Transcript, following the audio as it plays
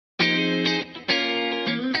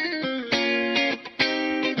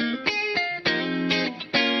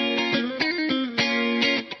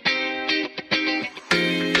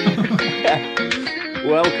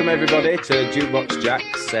Welcome everybody to Jukebox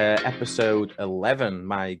Jacks, episode 11.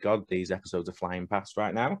 My God, these episodes are flying past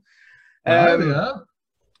right now. Yeah.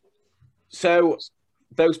 So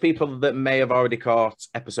those people that may have already caught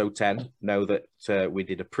episode 10 know that we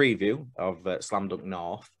did a preview of Slam Dunk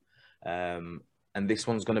North. And this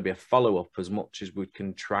one's going to be a follow-up as much as we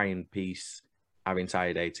can try and piece our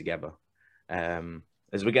entire day together.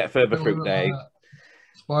 As we get further through the day.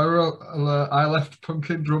 Spoiler alert, I left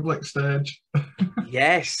Pumpkin Drublick stage.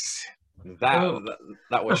 Yes, that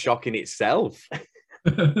was shocking itself.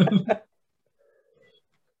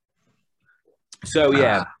 So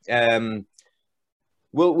yeah,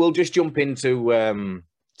 we'll just jump into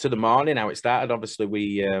to the morning how it started. Obviously,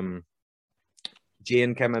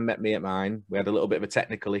 Gian came and met me at mine. We had a little bit of a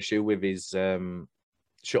technical issue with his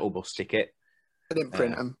shuttle bus ticket. I didn't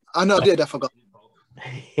print them. I know I did. I forgot.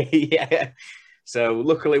 Yeah. So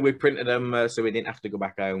luckily we printed them, so we didn't have to go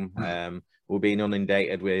back home. We're being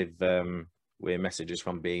inundated with messages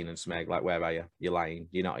from Bean and Smeg, like, "Where are you? You're lying.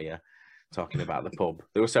 You're not here." Talking about the pub.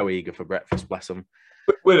 They were so eager for breakfast, bless them.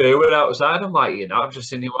 We're outside. I'm like, I've just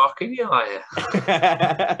seen you walking. You're like,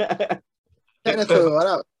 Technically, what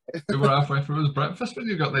out? We were halfway through his breakfast when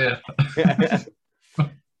you got there.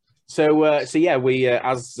 So yeah, we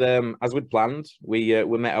as we'd planned, we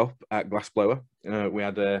met up at Glassblower. We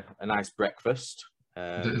had a nice breakfast.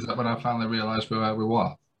 Is that when I finally realised where we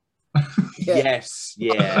were? Yes,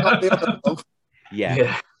 yeah,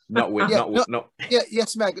 yeah. Not with, not. Yeah,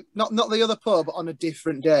 yes, Meg. Not the other pub on a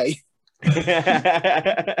different day.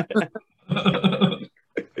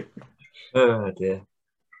 oh dear.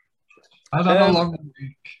 I've had a long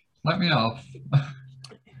week. Let me off.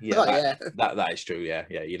 Yeah, that is true. Yeah,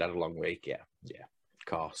 you'd had a long week. Yeah, of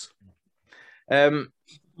course.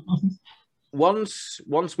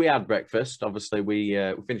 Once we had breakfast, obviously we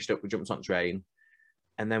finished up. We jumped on train,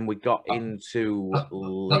 and then we got into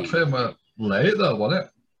that train were late though, wasn't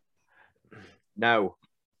it? No,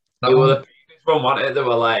 It was the previous one, wasn't it? They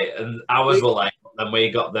were late, and ours were late. And we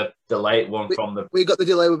got the late one from the. We got the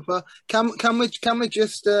delay before. Can we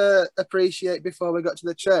just appreciate before we got to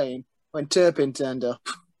the train when Turpin turned up?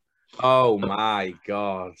 Oh my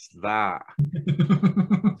God, that.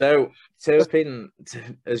 So Turpin,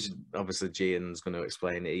 as obviously Gian's going to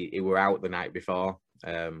explain, he were out the night before.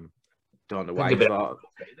 Don't know why he thought.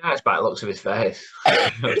 Nice by the looks of his face.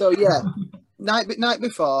 So yeah, night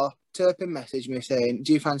before, Turpin messaged me saying,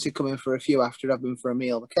 "Do you fancy coming for a few after I've been for a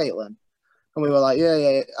meal with Caitlin?" And we were like,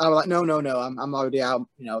 yeah. I was like, no, I'm already out.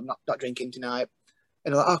 Not drinking tonight.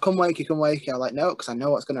 And they're like, "Oh, come wakey. I was like, no, because I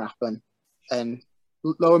know what's going to happen. And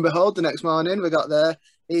lo and behold, the next morning we got there.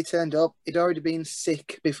 He turned up. He'd already been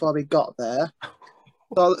sick before we got there.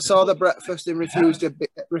 Saw the breakfast and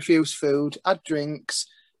refused food. Had drinks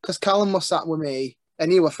because Callum was sat with me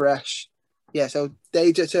and you were fresh. Yeah, so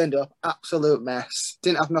they just turned up. Absolute mess.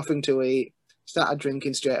 Didn't have nothing to eat. Started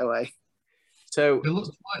drinking straight away. So he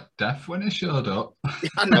looked like death when he showed up.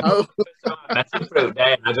 I know. I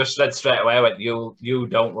just said straight away, I went, you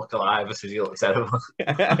don't look alive. I said, you look terrible.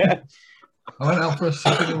 I went out for a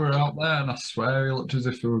second and we were out there, and I swear he looked as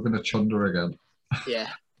if we were going to chunder again.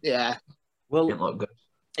 Yeah. Well, Didn't look good.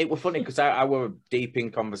 It was funny because I were deep in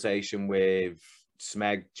conversation with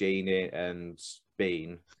Smeg, Jeannie, and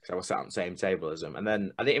Bean because I was sat on the same table as him, and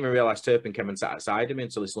then I didn't even realise Turpin came and sat beside him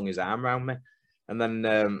until he slung his arm around me, and then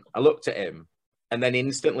I looked at him. And then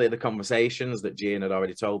instantly the conversations that Gian had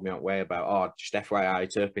already told me on way about, just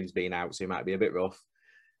FYI, Turpin's been out, so he might be a bit rough.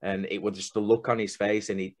 And it was just the look on his face,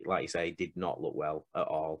 and he, like you say, did not look well at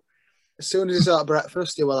all. As soon as he started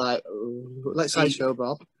breakfast, they were like, let's say show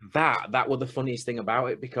Bob. That was the funniest thing about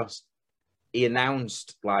it, because he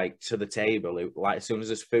announced, like, to the table, like, as soon as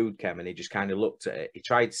his food came, and he just kind of looked at it, he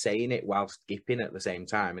tried saying it whilst skipping at the same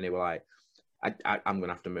time, and he was like, I'm going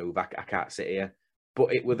to have to move, I can't sit here.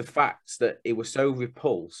 But it were the facts that he was so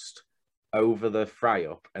repulsed over the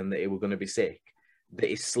fry-up and that he were going to be sick that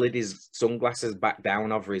he slid his sunglasses back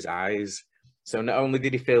down over his eyes. So not only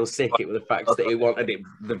did he feel sick, it were the facts that he wanted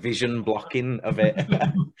the vision blocking of it.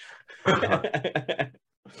 And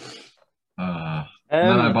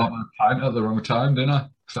then I bought my pint at the wrong time, didn't I?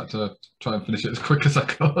 Because I had to try and finish it as quick as I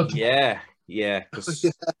could. Yeah. Because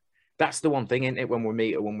that's the one thing, isn't it? When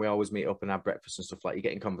we always meet up and have breakfast and stuff, like, you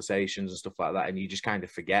get in conversations and stuff like that, and you just kind of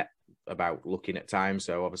forget about looking at time.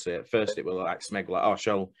 So obviously at first it was like Smeg, like,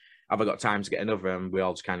 "Oh, have I got time to get another?" And we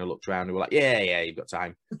all just kind of looked around and we're like, yeah, you've got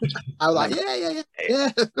time. I was like, yeah.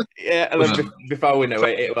 Yeah, and then before we know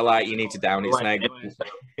it, it was like, you need to down it, Smeg.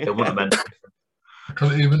 It wouldn't have meant. I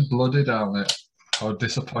couldn't even bloody down it. I was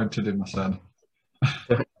disappointed in myself.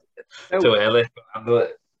 Too early.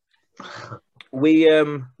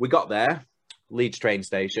 We got there. Leeds train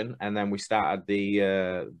station, and then we started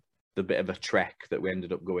the bit of a trek that we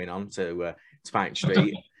ended up going on to Pint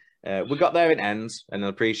Street. We got there in ends, and I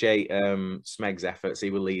appreciate Smeg's efforts. He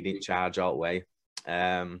was leading charge all the way.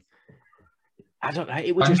 I don't know.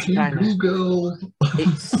 It was just kind of Google.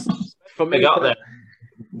 It's for me. We got there.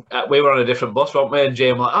 We were on a different bus, weren't we? And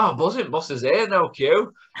Jim like, oh, buzzing, bus is here, no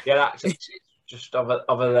queue. Yeah, actually, just over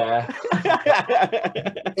there.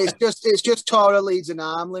 It's just Tora, Leeds and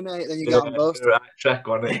Armley, mate. Then you get on bus. Right, trek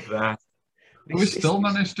on it there. We still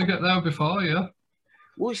managed to get there before, yeah.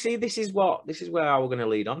 Well, see, this is where I was going to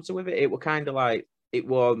lead on to with it. It was kind of like it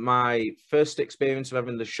was my first experience of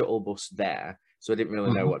having the shuttle bus there, so I didn't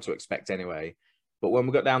really know what to expect anyway. But when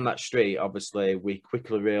we got down that street, obviously, we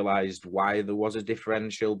quickly realised why there was a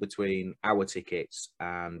differential between our tickets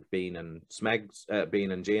and Bean and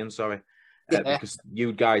Gian, because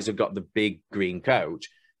you guys have got the big green coach.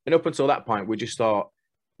 And up until that point, we just thought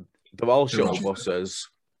they're all shuttle buses.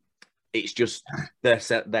 It's just they're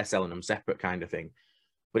selling them separate kind of thing.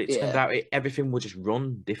 But it turned out everything would just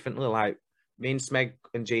run differently. Like me and Smeg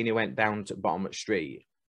and Jeannie went down to Bottom Street,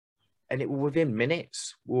 and it was within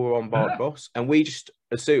minutes we were on board bus, and we just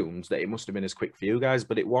assumed that it must have been as quick for you guys,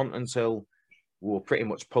 but it wasn't until we were pretty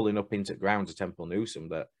much pulling up into grounds of Temple Newsome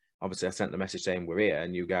that obviously I sent the message saying we're here,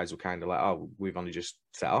 and you guys were kind of like, oh, we've only just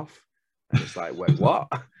set off. And it's like, wait, what?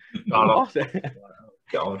 God.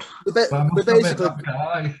 We basically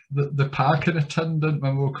guy, the parking attendant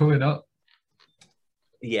when we were coming up.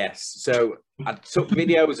 Yes, so I took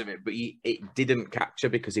videos of it, but it didn't capture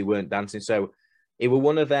because he weren't dancing. So it was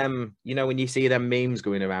one of them, you know, when you see them memes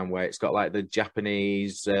going around where it's got like the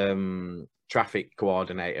Japanese traffic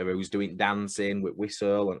coordinator who's doing dancing with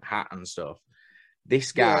whistle and hat and stuff.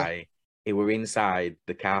 This guy, he were inside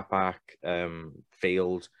the car park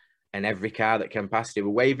field, and every car that came past, he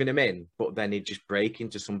were waving him in, but then he'd just break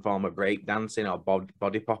into some form of break dancing or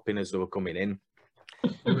body popping as they were coming in.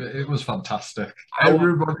 It was fantastic.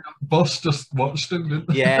 Everybody on the bus just watched him, didn't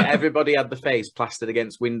they? Yeah, everybody had the face plastered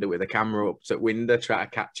against window with a camera up at window trying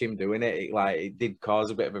to catch him doing it. It did cause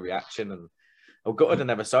a bit of a reaction, and I was gutted I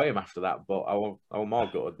never saw him after that, but I was more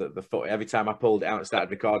gutted that the foot, every time I pulled it out and started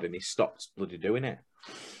recording, he stopped bloody doing it.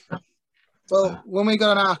 Well, when we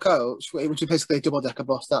got on our coach, which is basically a double-decker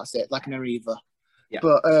bus, that's it, like an Arriva. Yeah.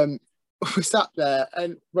 But we sat there,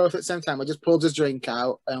 and both at the same time, we just pulled his drink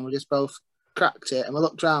out, and we just both cracked it, and we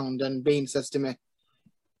looked round, and Bean says to me,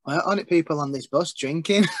 "Why aren't it people on this bus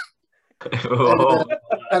drinking?"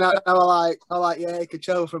 and I was like, yeah, you could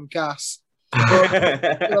tell from Cass.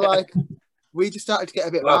 But, we just started to get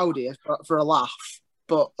a bit rowdy for a laugh,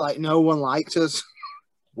 but like no one liked us.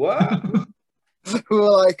 What? We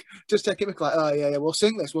were like, just taking it like, oh yeah, we'll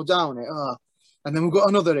sing this, we'll down it. Oh. And then we've got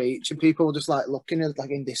another each, and people were just like looking at like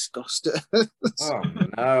in disgust. Oh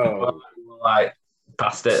no! Like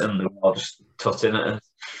past it, and they were all just tutting at us.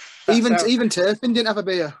 Even Turpin didn't have a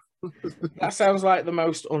beer. That sounds like the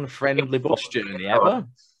most unfriendly bus journey ever.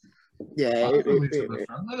 Yeah, friendly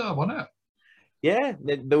though, wasn't it? Yeah,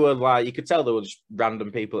 they were like, you could tell they were just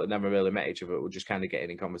random people that never really met each other, were just kind of getting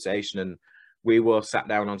in conversation, and we were sat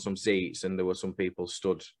down on some seats, and there were some people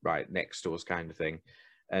stood right next to us, kind of thing.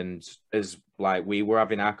 And as like we were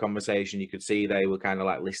having our conversation, you could see they were kind of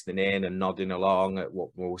like listening in and nodding along at what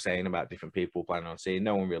we were saying about different people planning on seeing.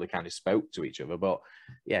 No one really kind of spoke to each other, but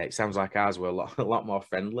yeah, it sounds like ours were a lot more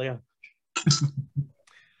friendlier.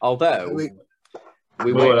 Although we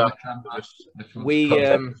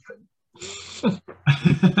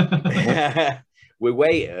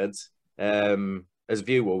waited. As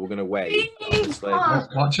viewer, we're going to wait. Obviously,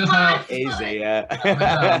 watch it out. He's here.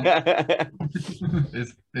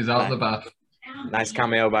 He's out the bath. Nice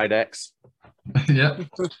cameo by Dex. Yep.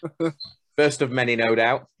 First of many, no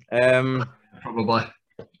doubt. Probably.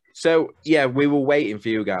 So yeah, we were waiting for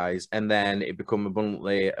you guys, and then it became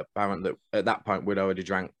abundantly apparent that at that point we'd already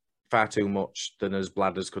drank far too much than as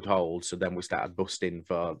bladders could hold. So then we started busting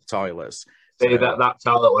for the toilets. See, that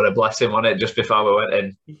toilet was a blessing on it just before we went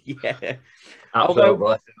in. Yeah.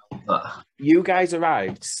 Although you guys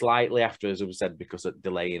arrived slightly after, as I said, because of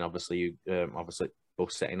delaying, obviously, bus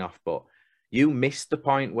setting off, but you missed the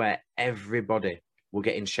point where everybody were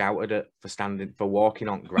getting shouted at for walking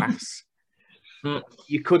on grass.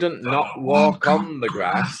 You couldn't not walk on the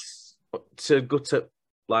grass to go to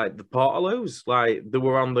like the Portaloos, like they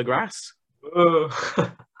were on the grass.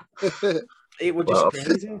 It was just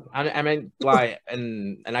crazy. And I mean, like,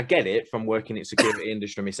 and I get it from working in security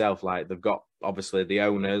industry myself. Like, they've got obviously the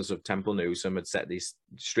owners of Temple Newsome had set these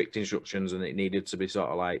strict instructions, and it needed to be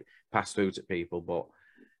sort of like passed through to people. But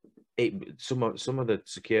some of the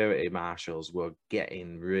security marshals were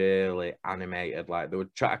getting really animated. Like they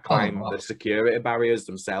would try to climb the security barriers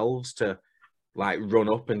themselves to like run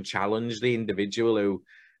up and challenge the individual who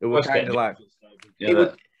were kind of like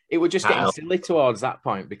it would just getting silly towards that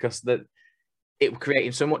point because it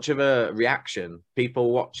creating so much of a reaction.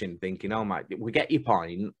 People watching thinking, "Oh my, we get your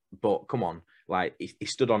point, but come on!" Like he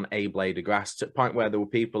stood on a blade of grass to the point where there were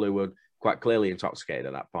people who were quite clearly intoxicated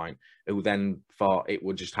at that point, who then thought it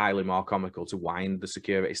would just highly more comical to wind the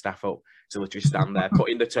security staff up to literally stand there,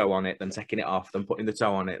 putting the toe on it, then taking it off, then putting the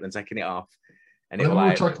toe on it, then taking it off. And it was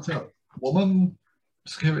like, talking to a woman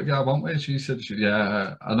security guard, weren't we? She said,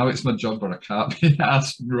 "Yeah, I know it's my job, but I can't be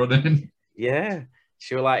asked running." Yeah,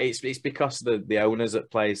 she was like, it's because the owners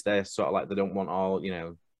at place, they're sort of like they don't want all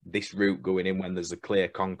this route going in when there's a clear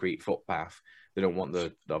concrete footpath. They don't want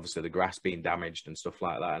obviously the grass being damaged and stuff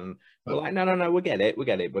like that. And we're like, no, we get it.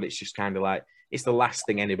 But it's just kind of like, it's the last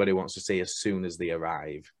thing anybody wants to see as soon as they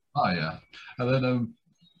arrive. Oh, yeah. And then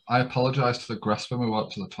I apologised to the grass when we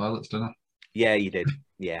walked to the toilets, didn't I? Yeah, you did.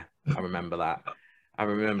 Yeah, I remember that.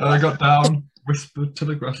 And I got down, whispered to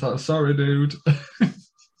the grass, like, "Sorry, dude."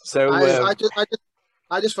 So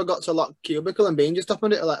I just forgot to lock cubicle and Bean just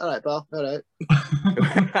opened it. Like, all right, pal, all right.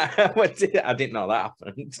 I didn't know that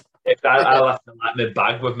happened. I left my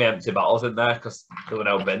bag with my empty bottles in there because there were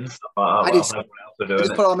no bins. I just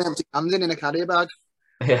put all my empty cans in a carrier bag.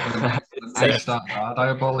 Yeah. We started our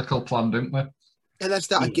diabolical plan, didn't we? And then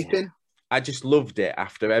started gipping. I just loved it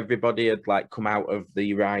after everybody had like come out of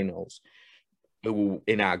the urinals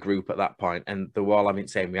in our group at that point, and they were all having the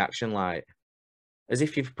same reaction, like as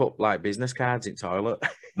if you've put like business cards in toilet.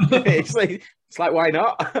 it's like why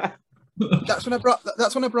not? That's when I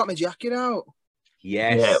brought my jacket out.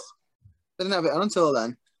 Yes. Yeah. I didn't have it on until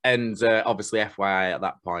then. And obviously, FYI, at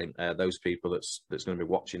that point, those people that's going to be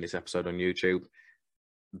watching this episode on YouTube,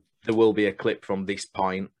 there will be a clip from this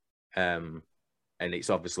point, and it's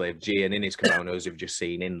obviously Gian in his kimonos you've just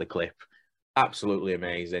seen in the clip. Absolutely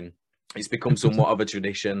amazing. It's become somewhat of a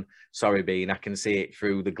tradition. Sorry, Bean, I can see it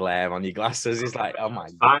through the glare on your glasses. It's like, oh my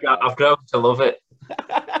God. I've grown to love it.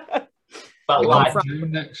 But like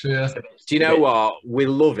June next year. Do you know what? We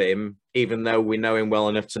love him, even though we know him well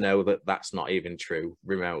enough to know that that's not even true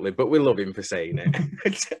remotely. But we love him for saying it.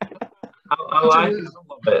 I like it. I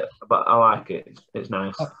love it, but I like it. It's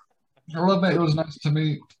nice. I love it. It was nice to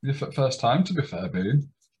meet you for the first time, to be fair, Bean.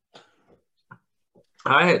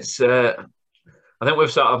 I think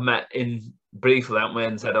we've sort of met in briefly, haven't we,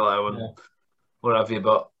 and said hello and what have you,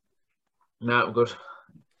 but no, I'm good.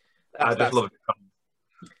 I just love it.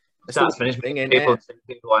 Start to finish. People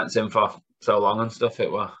weren't seen for so long and stuff.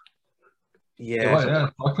 It was. Yeah.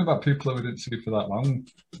 Talking about people that we didn't see for that long,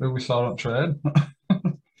 who we saw on train.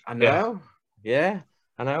 I know. Yeah.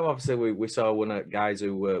 I know. Obviously, we saw one of the guys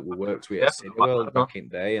who we worked with at Cineworld back in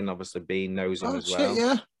the day, and obviously Bean knows him as well.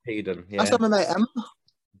 Yeah. Eden. Yeah. I saw my mate Emma.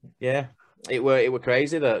 Yeah. It were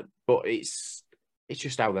crazy but it's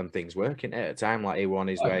just how them things work, isn't it? At a time like he were on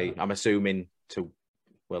his way, I'm assuming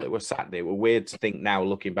it was Saturday. It was weird to think now,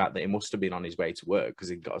 looking back, that he must have been on his way to work because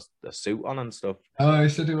he'd got a suit on and stuff. Oh, he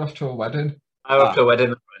said he was off to a wedding. I went to a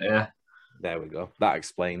wedding, yeah. There we go. That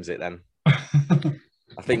explains it then.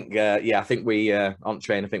 I think we on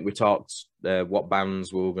train. I think we talked what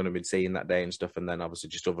bands we were going to be seeing that day and stuff, and then obviously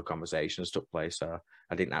just other conversations took place. So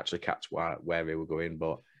I didn't actually catch where we were going,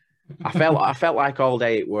 but I felt like all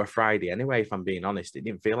day it were a Friday anyway. If I'm being honest, it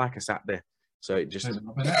didn't feel like a Saturday. So it just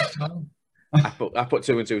I put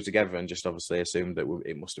two and two together and just obviously assumed that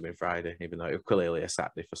it must have been Friday, even though it was clearly a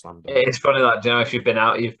Saturday for Slam Dunk. It's funny that, if you've been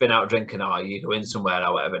out drinking or you go in somewhere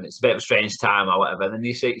or whatever, and it's a bit of a strange time or whatever, and then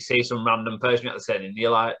you see some random person at the scene and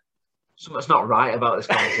you're like, something's not right about this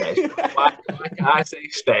conversation. why can I see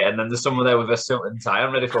straight? And then there's someone there with a suit and tie,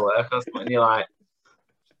 I'm ready for work or something, and you're like,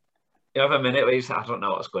 you have a minute where you say, I don't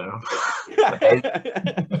know what's going on.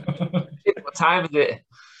 What time is it?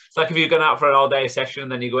 It's like if you've gone out for an all-day session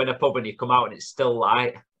and then you go in a pub and you come out and it's still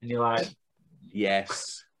light and you're like,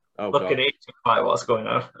 yes. Looking at each other like, what's going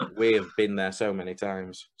on? We have been there so many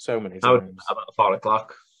times. About 4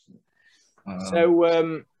 o'clock.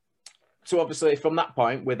 So obviously from that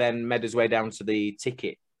point, we then made his way down to the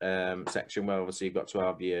ticket section where obviously you've got to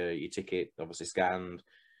have your ticket obviously scanned.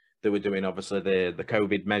 They were doing obviously the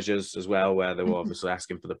COVID measures as well, where they were obviously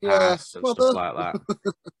asking for the pass and stuff like that.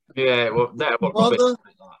 Yeah, well,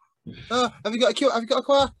 have you got a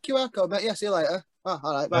QR code, mate? Yeah, see you later. Oh,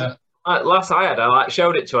 all right, bye. Last I had, I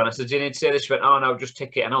showed it to her and I said, "Do you need to see this?" She went, "Oh no, just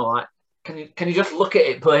tick it." And I'm like, "Can you just look at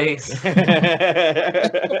it, please?"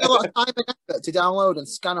 A lot of time and effort to download and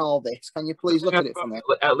scan all this. Can you please look at it for me?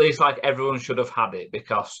 At least like everyone should have had it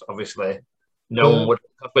because obviously no one would.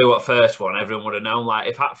 If we were first one, everyone would have known. Like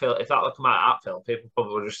if that had come out of Hatfield, people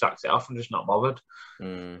probably would have just sacked it off and just not bothered.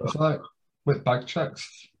 It's like with bag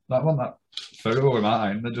checks. That one that threw in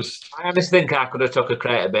mine. They just. I honestly think I could have took a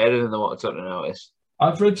crate of beer and they would have took the notice.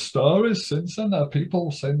 I've read stories since then. There are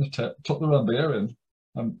people saying they took their own beer in,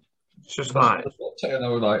 and it's just like, and they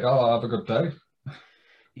were like, "Oh, have a good day."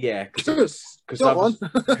 Yeah, because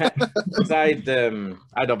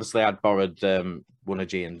I'd obviously had borrowed one of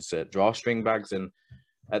Gian's drawstring bags, and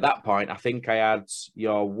at that point, I think I had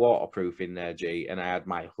your waterproof in there, G, and I had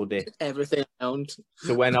my hoodie. Everything around.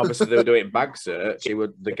 So when obviously they were doing bag search,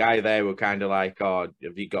 the guy there were kind of like, "Oh,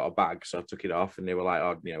 have you got a bag?" So I took it off, and they were like,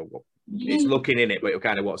 "Oh, you know, it's looking in it, but it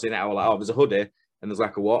kind of what's in it." I was like, "Oh, there's a hoodie, and there's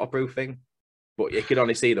like a waterproof thing, but you could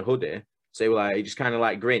only see the hoodie." So he just kind of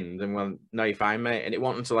like grinned and went, "No, you're fine, mate." And it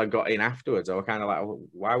wasn't until I got in afterwards, I was kind of like, oh,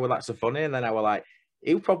 "Why was that so funny?" And then I was like,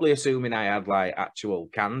 he was probably assuming I had like actual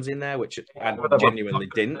cans in there, which I genuinely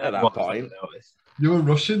didn't at that point. You were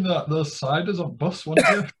rushing those ciders on bus, weren't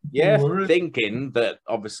you? Yeah, thinking that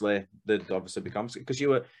obviously becomes because you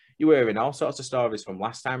were hearing all sorts of stories from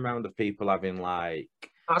last time round of people having like.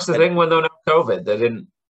 That's the thing when they were not COVID, they didn't.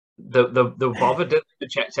 The bothered, didn't they?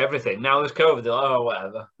 Checked everything. Now there's COVID, they're like, oh,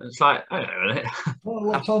 whatever. And it's like, hang on a minute. Well,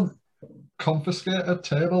 what's on confiscated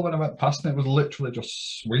table when I went past and it was literally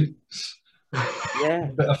just sweets. Yeah.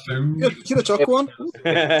 A bit of food. Should have took one.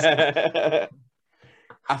 I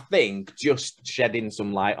think just shedding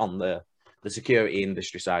some light on the security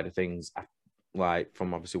industry side of things, like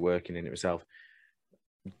from obviously working in it myself,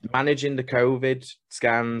 managing the COVID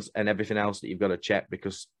scans and everything else that you've got to check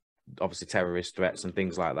because obviously terrorist threats and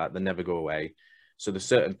things like that, they never go away. So there's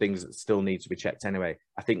certain things that still need to be checked anyway.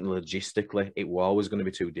 I think logistically, it was always going to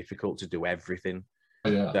be too difficult to do everything.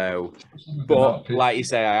 Yeah. So, but like you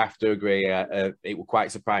say, I have to agree. It was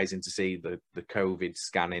quite surprising to see the COVID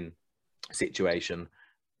scanning situation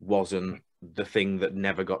wasn't the thing that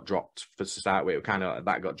never got dropped for start with. It kind of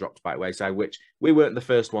that got dropped by the wayside, which we weren't the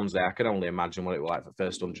first ones there. I can only imagine what it was like for the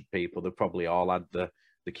first 100 people. They probably all had the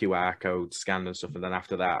QR code scanned and stuff, and then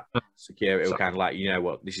after that, security were kind of like, you know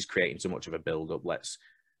what, this is creating so much of a build-up.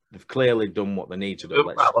 They've clearly done what they need to do. There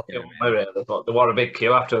were a big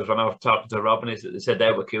queue afterwards when I was talking to Rob, and they said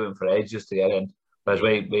they were queuing for ages to get in, whereas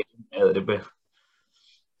we did we?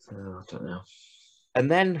 So, I don't know. And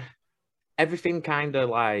then everything kind of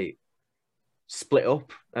like split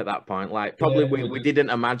up at that point. Like probably we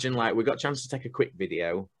didn't imagine, like we got a chance to take a quick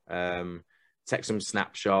video, take some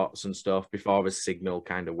snapshots and stuff before the signal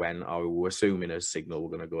kind of went, or we were assuming a signal were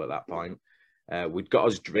going to go at that point. We'd got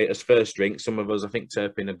us first drink. Some of us, I think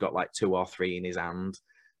Turpin had got like 2 or 3 in his hand.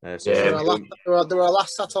 There were a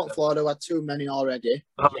last sat on floor who had too many already.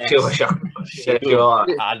 Oh, yes.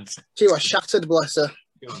 She was shattered, bless her.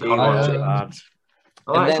 It's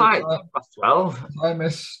like 12. I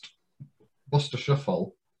missed Buster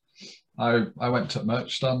Shuffle. I went to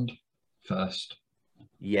merch stand first.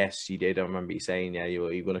 Yes, you did. I remember you saying, yeah, you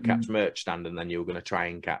were going to catch merch stand and then you were going to try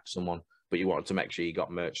and catch someone, but you wanted to make sure you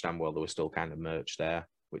got merch stand while there was still kind of merch there,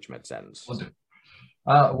 which made sense.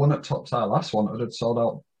 One at Top Star, last one, it had sold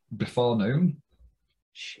out before noon.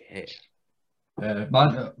 Shit.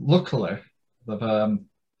 Luckily,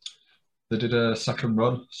 they did a second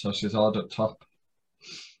run, so she's ordered at top.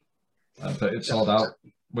 But it sold out.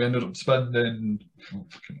 We ended up spending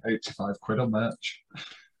fucking 85 quid on merch.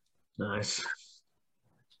 Nice.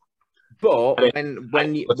 But when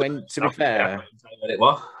to be fair,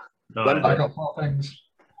 I got 4 things.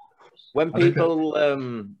 When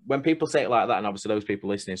people say it like that, and obviously those people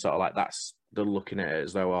listening sort of like they're looking at it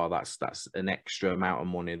as though, oh, that's an extra amount of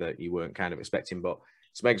money that you weren't kind of expecting. But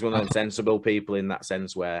Smeg's one of them sensible people in that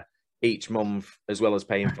sense where each month, as well as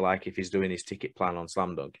paying for like if he's doing his ticket plan on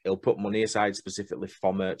Slam Dunk, he'll put money aside specifically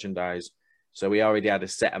for merchandise. So we already had a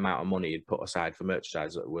set amount of money he'd put aside for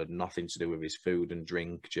merchandise that had nothing to do with his food and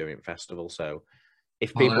drink during the festival. So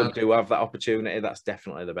if people do have that opportunity, that's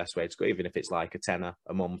definitely the best way to go, even if it's like a tenner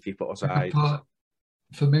a month you put aside.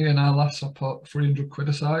 For me and our lass, I put 300 quid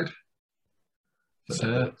aside.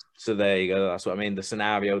 So there you go. That's what I mean. The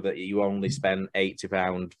scenario that you only spent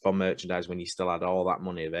 £80 for merchandise when you still had all that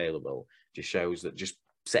money available just shows that just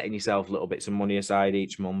setting yourself little bits of money aside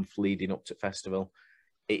each month leading up to festival,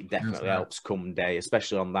 it definitely helps come day,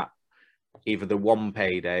 especially on that either the one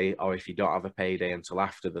payday or if you don't have a payday until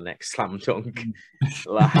after the next Slam Dunk,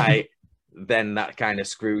 then that kind of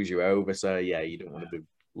screws you over. So yeah, you don't want to be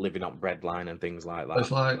living on breadline and things like that.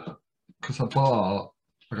 It's like, because I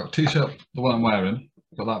got a t-shirt, the one I'm wearing,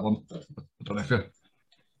 got that one. I don't know if you...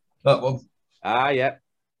 That one. Ah, yeah.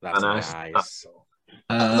 That's nice.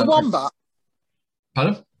 The Wombat?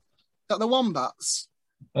 Pardon? Is that the Wombats?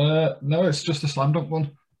 No, it's just a slam dunk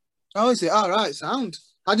one. Oh, is it? All right, sound.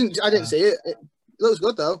 I didn't see it. It looks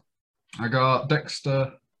good though. I got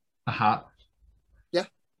Dexter a hat.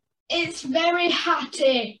 It's very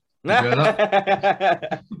hatty. Did you hear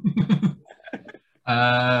that?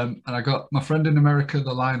 And I got my friend in America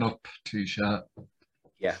the lineup T-shirt.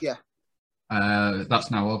 Yeah. That's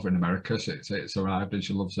now over in America, so it's arrived and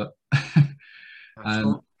she loves it.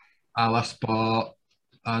 And Alice bought,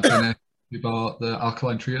 he bought the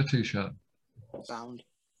Alkaline Trio T-shirt. Sound.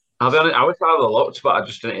 I'll be honest, I wish I had looked, but I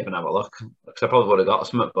just didn't even have a look. Because I probably would have got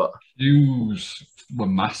something, but Queues were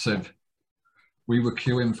massive. We were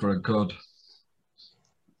queuing for a good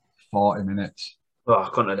 40 minutes. I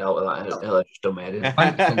couldn't have dealt with that. It'll just done me head in.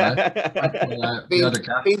 Thankfully, we had a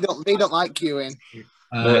gap. They don't like queuing.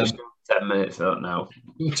 Merch 10 minutes, I don't know.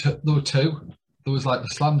 There were two. There was like the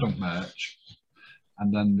Slam Dunk merch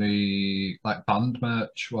and then the like band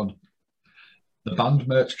merch one. The band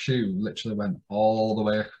merch queue literally went all the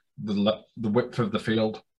way the width of the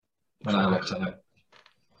field when I looked at it.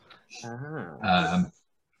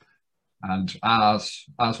 And ours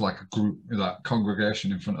like a group, like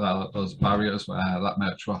congregation in front of those barriers where that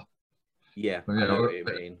merch were. Yeah, But, yeah, I know what you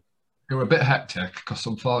mean. It were a bit hectic because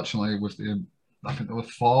unfortunately I think there were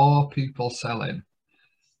 4 people selling,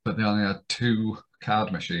 but they only had 2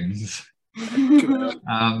 card machines.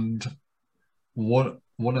 And one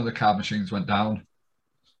of the card machines went down,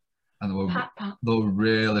 and they were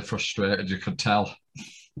really frustrated. You could tell.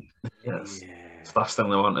 Yes, it's the last thing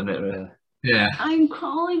they want, isn't it? Really. Yeah. I'm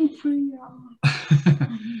calling for you.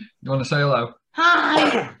 You want to say hello?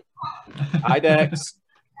 Hi. Hi, Dex.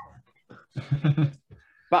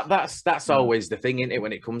 But that's always the thing, isn't it?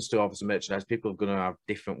 When it comes to obviously merchandise, people are going to have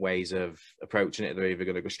different ways of approaching it. They're either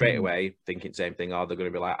going to go straight away thinking same thing, or they're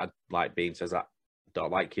going to be like Bean says, I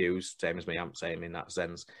don't like queues, same as me. I'm saying in that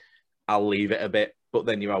sense, I'll leave it a bit. But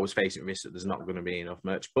then you're always facing risk that there's not going to be enough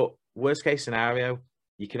merch. But worst case scenario,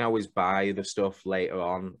 you can always buy the stuff later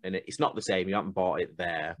on, and it's not the same. You haven't bought it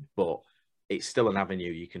there, but it's still an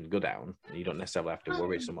avenue you can go down, and you don't necessarily have to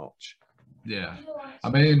worry so much. Yeah. I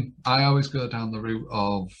mean, I always go down the route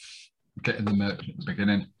of getting the merch at the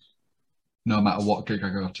beginning, no matter what gig I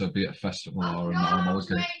go to, be it a festival or a normal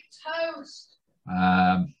gig.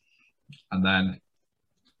 And then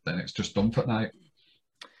it's just done for the night.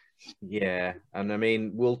 Yeah, and I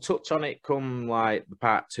mean, we'll touch on it come like the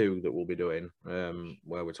part 2 that we'll be doing,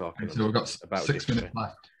 where we're talking So we've got about 6 minutes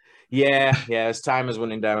left. Yeah, as time is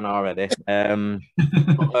running down already.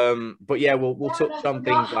 But yeah, we'll touch on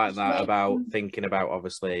things like that about thinking about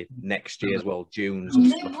obviously next year as well, June's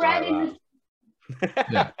and stuff like that.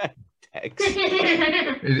 Yeah. Text.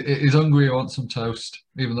 He's hungry, he wants some toast,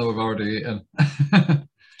 even though we've already eaten.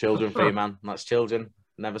 Children free, man. That's children.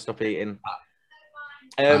 Never stop eating.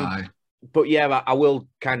 Aye. But yeah, I will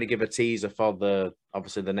kind of give a teaser for the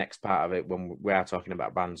next part of it when we are talking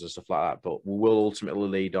about bands and stuff like that. But we will ultimately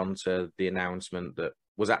lead on to the announcement that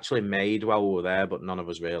was actually made while we were there, but none of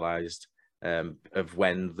us realised of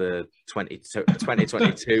when the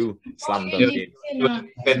 2022 Slam Dunk.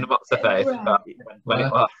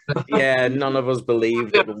 Yeah, none of us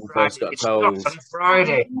believed it when we first got told. It's not on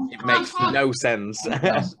Friday. It makes no sense.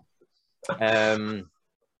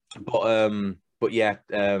 But yeah,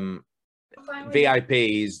 VIP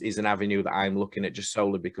is an avenue that I'm looking at just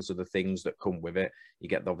solely because of the things that come with it. You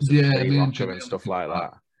get obviously the free locker and stuff like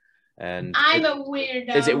that. And I'm a weirdo.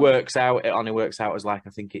 As it works out, it only works out as like, I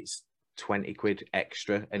think it's 20 quid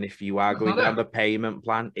extra. And if you are going down the payment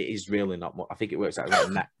plan, it is really not much. I think it works out as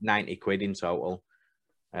like 90 quid in total.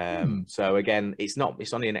 So again, it's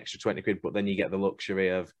only an extra 20 quid, but then you get the luxury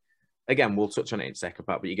of, again, we'll touch on it in second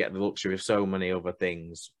part, but you get the luxury of so many other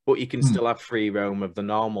things. But you can still have free roam of the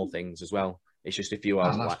normal things as well. It's just if you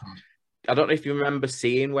are like, I don't know if you remember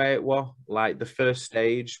seeing where it was, like the first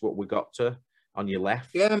stage, what we got to on your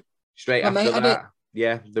left. Yeah. Straight after that.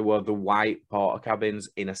 Yeah, there were the white porta cabins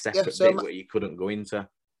in a separate bit where you couldn't go into.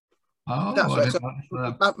 Oh, that's right. So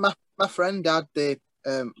my friend had the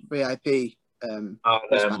VIP.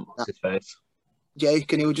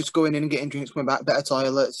 Jake, and he was just going in and getting drinks, coming back, better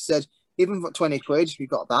toilets. He said, even for 20 quid, you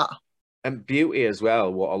got that. And beauty as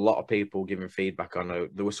well, what a lot of people giving feedback on.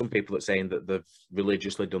 There were some people that saying that they've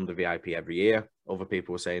religiously done the VIP every year. Other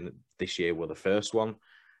people were saying that this year were the first one.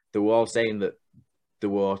 They were all saying that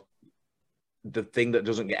the thing that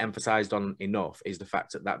doesn't get emphasised on enough is the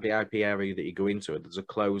fact that VIP area that you go into, there's a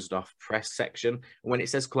closed off press section. And when it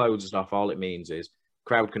says closed off, all it means is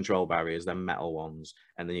crowd control barriers, then metal ones,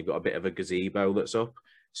 and then you've got a bit of a gazebo that's up.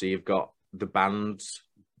 So you've got the bands,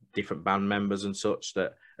 different band members and such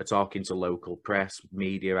that are talking to local press,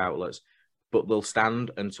 media outlets. but they'll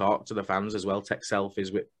stand and talk to the fans as well, take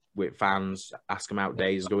selfies with fans, ask them how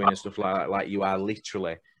days going and stuff like that. Like, you are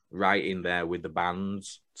literally right in there with the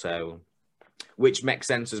bands. So, which makes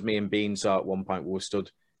sense, as me and Bean saw at one point. We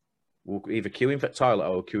were either queuing for the toilet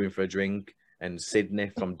or queuing for a drink, and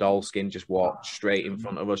Sydney from Dolskin just walked straight in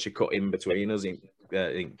front of us. She cut in between us in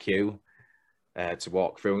queue to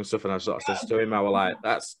walk through and stuff. And I sort of said to him, I was like,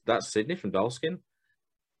 that's Sydney from Dolskin.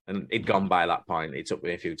 And he'd gone by that point. It took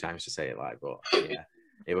me a few times to say it, like, but yeah,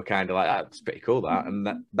 it were kind of like, that's pretty cool, that.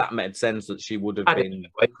 And that made sense that she would have been.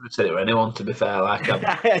 I could have said it to anyone, to be fair. Like,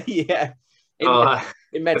 yeah,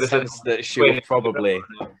 it made sense that she was probably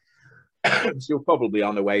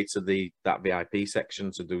on her way to that VIP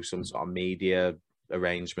section to do some sort of media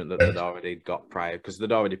arrangement that they'd already got prior, because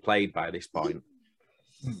they'd already played by this point.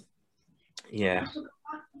 Yeah.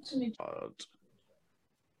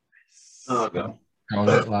 Oh, God.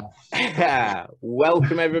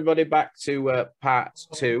 Welcome everybody back to part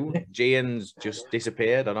 2. Gian's just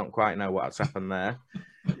disappeared. I don't quite know what's happened there.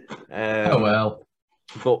 Oh well.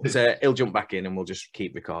 But he'll jump back in and we'll just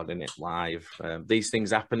keep recording it live. These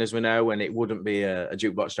things happen, as we know, and it wouldn't be a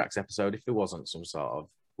Jukebox Tracks episode if there wasn't some sort of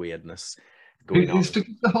weirdness going on. It's to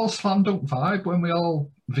give the whole slam dunk vibe when we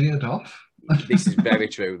all veered off. This is very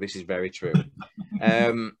true. This is very true.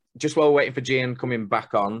 Just while we're waiting for Gian coming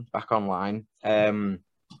back online, I'll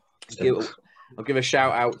give a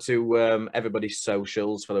shout out to everybody's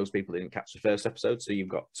socials for those people that didn't catch the first episode. So you've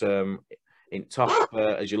got in top,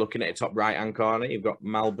 as you're looking at it, top right hand corner, you've got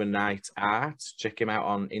Melbourne Night Art. Check him out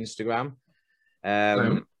on Instagram.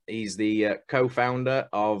 He's the co-founder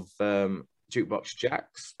of Jukebox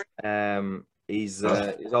Jacks. He's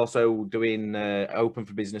also doing open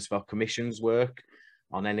for business for commissions work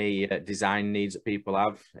on any design needs that people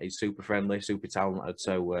have. He's super friendly, super talented.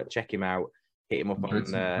 So check him out. Hit him up on.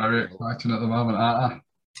 Very exciting at the moment, aren't I?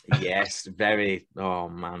 Yes, very. Oh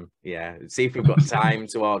man, yeah. See if we've got time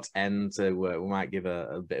towards end to. We might give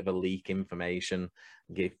a bit of a leak information,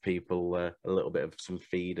 give people a little bit of some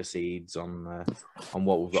feeder seeds on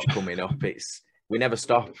what we've got coming up. We never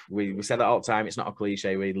stop. We say that all the time. It's not a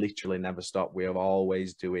cliche. We literally never stop. We are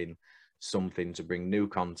always doing something to bring new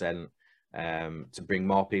content, to bring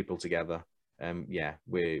more people together. Yeah,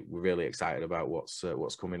 we're really excited about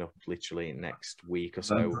what's coming up literally next week or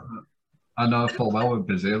so. I know full well we're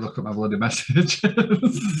busy. Look at my bloody messages.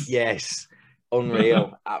 Yes,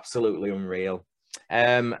 unreal, absolutely unreal.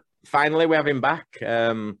 Finally, we have him back.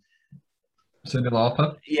 Cyndi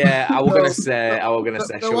Lauper. Yeah, I was gonna say.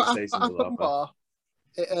 Cyndi Lauper.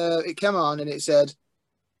 It came on and it said,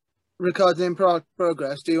 "Recording in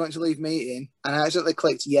progress. Do you want to leave meeting?" And I accidentally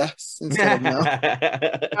clicked yes instead of no.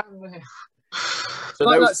 So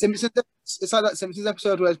it's like that Simpsons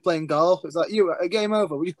episode where he's playing golf. It's like, you a game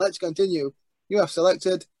over. Would you like to continue? You have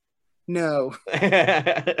selected no.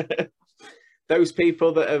 Those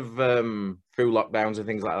people that have through lockdowns and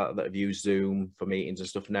things like that have used Zoom for meetings and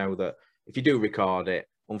stuff know that if you do record it,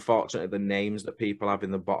 unfortunately the names that people have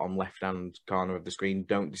in the bottom left hand corner of the screen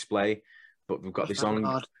don't display. But we've got this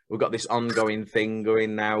ongoing thing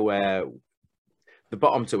going now where the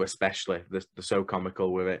bottom two especially, they're so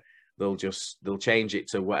comical with it. They'll change it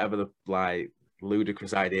to whatever the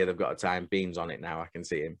ludicrous idea they've got at time. Bean's on it now. I can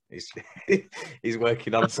see him. He's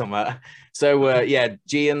working on something. So yeah,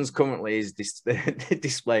 Gian's currently is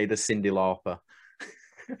displayed as Cyndi Lauper.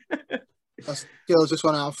 Girls just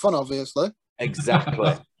want to have fun, obviously.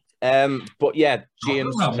 Exactly. But yeah,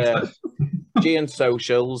 Gian's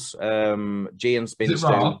socials, Gian Spins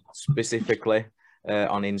specifically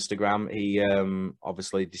on Instagram. He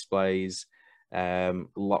obviously displays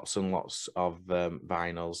lots and lots of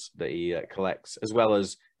vinyls that he collects, as well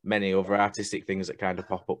as many other artistic things that kind of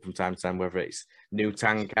pop up from time to time, whether it's new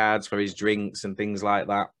tank cards for his drinks and things like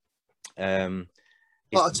that.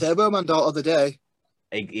 What a Turbo Man doll of the day.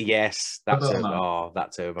 Yes, that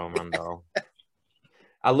Turbo Man doll.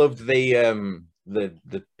 I loved the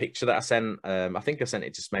picture that I sent. I think I sent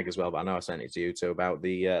it to Smeg as well, but I know I sent it to you too, about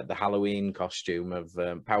the Halloween costume of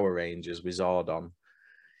Power Rangers with Zordon.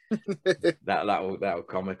 that was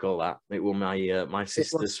comical. That it was my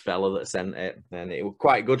sister's fella that sent it, and it was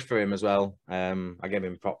quite good for him as well. I gave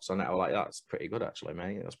him props on it. I was like, that's pretty good actually,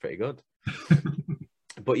 mate. That's pretty good.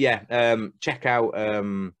 But yeah, check out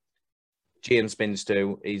Gian Spins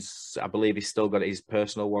too. I believe he's still got his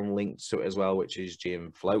personal one linked to it as well, which is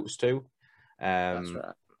Gian Floats too. That's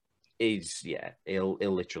right. He'll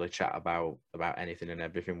literally chat about anything and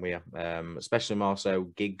everything we are, especially more so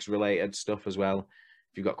gigs related stuff as well.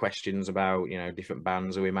 If you've got questions about, different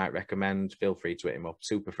bands that we might recommend, feel free to hit him up.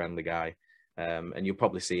 Super friendly guy. And you'll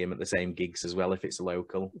probably see him at the same gigs as well if it's a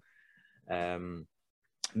local.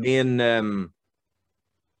 Me and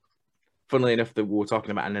funnily enough, that we were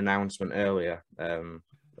talking about an announcement earlier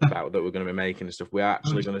about that we're going to be making and stuff. We're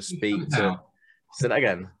actually going to speak to. Say that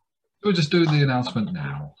again. We're just doing the announcement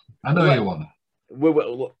now. I know you want it.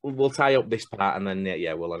 We'll tie up this part and then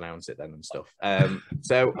we'll announce it then and stuff. I've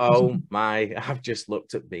just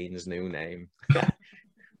looked at Bean's new name.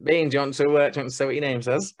 Bean, do you want to say what your name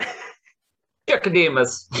says?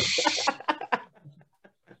 Nicodemus.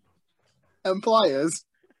 And pliers.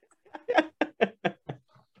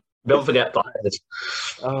 Don't forget pliers.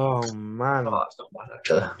 Oh man, that's not bad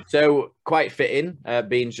actually. So quite fitting.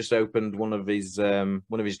 Bean's just opened one of his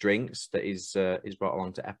drinks that he's brought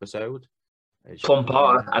along to episode. Plum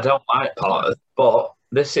porter. I don't like porter, but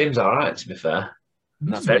this seems all right to be fair.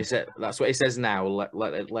 That's what he said. That's what he says now.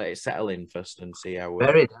 Let it settle in first and see how.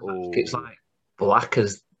 Very dark. It's like black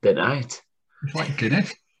as the night. It's like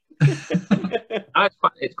Guinness.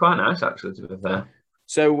 It's quite nice actually to be fair.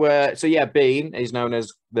 So Bean is known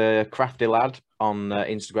as the Crafty Lad on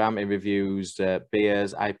Instagram. He reviews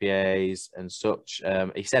beers, IPAs, and such.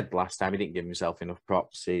 He said last time he didn't give himself enough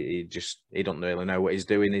props. He doesn't really know what he's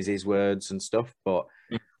doing, is his words and stuff. But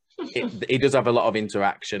he does have a lot of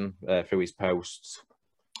interaction through his posts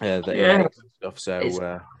that he makes and stuff.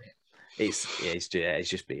 So it's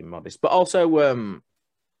just being modest, but also.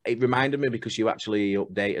 It reminded me because you actually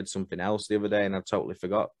updated something else the other day and I totally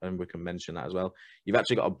forgot, and we can mention that as well. You've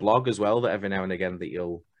actually got a blog as well that every now and again that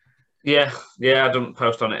you'll... Yeah, I don't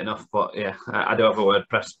post on it enough, but yeah, I do have a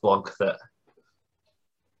WordPress blog that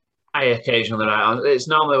I occasionally write on. It's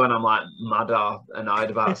normally when I'm like mad or annoyed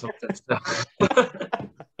about something. I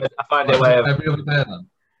find a way of... Every other day then?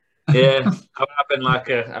 Yeah, I was having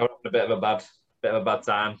a bit of a bad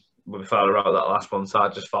time before I wrote that last one, so I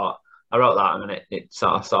just thought, I wrote that and then it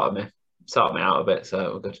sort of sorted me out a bit, so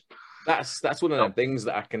it was good. That's one of the things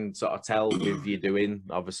that I can sort of tell with you doing,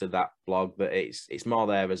 obviously, that blog, that it's more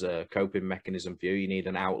there as a coping mechanism for you. You need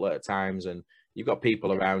an outlet at times, and you've got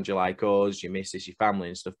people around you like us, your missus, your family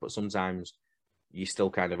and stuff, but sometimes you're still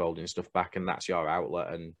kind of holding stuff back, and that's your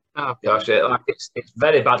outlet. And oh gosh, it's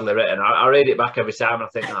very badly written. I read it back every time and I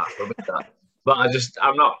think that's rubbish, that. But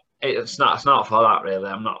I'm not. It's not for that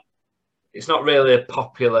really. It's not really a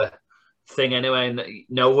popular thing anyway.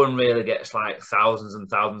 No one really gets like thousands and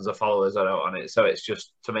thousands of followers on it. So it's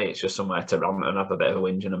just, to me, it's just somewhere to rant and have a bit of a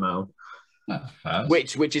whinge and a moan.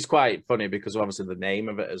 Which is quite funny because obviously the name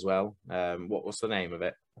of it as well. What's the name of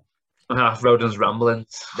it? Roden's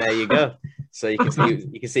Ramblings. There you go. So you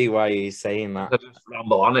can see why he's saying that. I just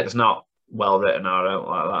ramble on. It's not well written or out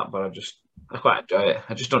like that, but I quite enjoy it.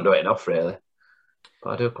 I just don't do it enough really,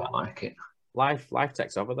 but I do quite like it. Life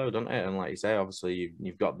takes over though, doesn't it? And like you say, obviously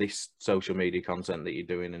you've got this social media content that you're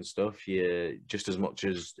doing and stuff. You're just as much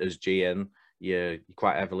as GN. You're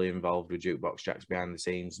quite heavily involved with Jukebox Jacks behind the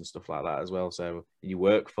scenes and stuff like that as well. So you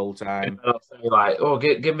work full time. I'll say like, oh,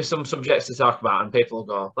 give me some subjects to talk about, and people will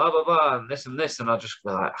go blah blah blah and this, and I'll just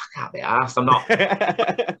be like, I can't be asked. I'm not.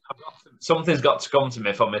 Something's got to come to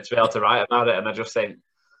me for me to be able to write about it, and I just think,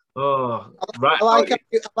 oh, right. I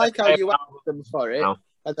like how you ask them for it. No.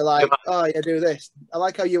 And they're like, oh, yeah, do this. I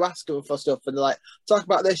like how you ask them for stuff, and they're like, talk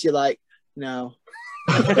about this. You're like, no.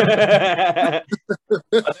 I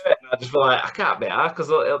just feel like I can't be asked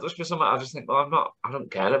because it'll just be something I just think, well, I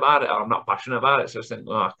don't care about it, or I'm not passionate about it. So I just think,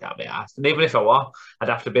 oh, I can't be asked. And even if I were, I'd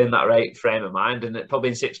have to be in that right frame of mind. And probably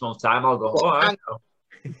in 6 months' time, I'll go, I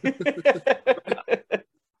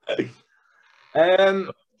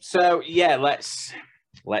know. So yeah, let's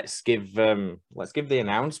give the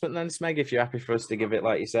announcement then, Smeg, if you're happy for us to give it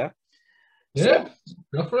like you said. Yeah,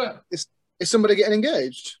 go for it. Is somebody getting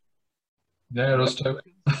engaged? Yeah, us too.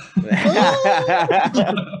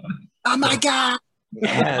 Oh my god!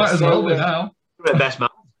 Yeah, might as well be now. We're the best man.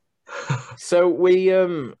 So we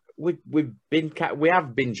have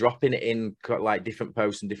been dropping it in like different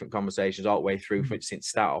posts and different conversations all the way through since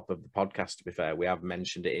start up of the podcast. To be fair, we have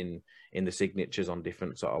mentioned it in the signatures on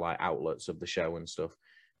different sort of like outlets of the show and stuff.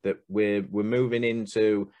 That we're moving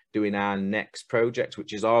into doing our next project,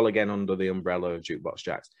 which is all again under the umbrella of Jukebox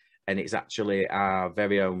Jacks. And it's actually our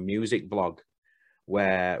very own music blog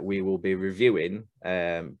where we will be reviewing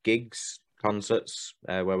gigs, concerts,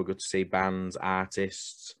 where we're good to see bands,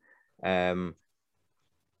 artists. More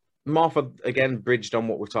for, again, bridged on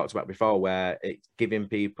what we've talked about before, where it's giving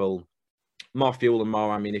people more fuel and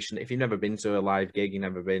more ammunition. If you've never been to a live gig, you've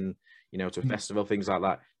never been, to a festival, things like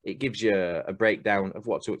that, it gives you a breakdown of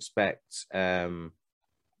what to expect,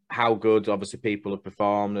 how good, obviously, people have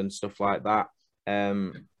performed and stuff like that.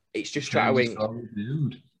 It's just trying.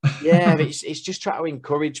 Yeah, but it's just trying to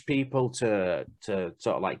encourage people to sort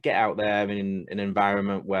of like get out there in an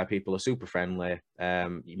environment where people are super friendly.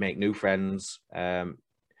 You make new friends.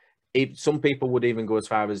 Some people would even go as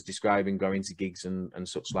far as describing going to gigs and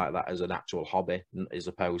such like that as an actual hobby, as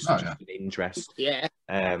opposed to just an interest. Yeah.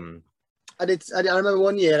 I remember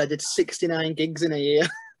one year I did 69 gigs in a year.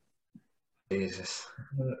 Jesus.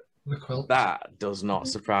 That does not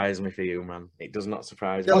surprise me for you, man. It does not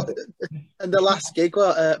surprise me. And the last gig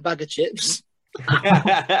was a bag of chips.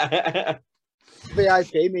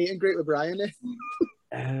 VIP meet and greet with Brian.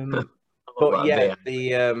 But yeah,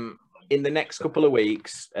 in the next couple of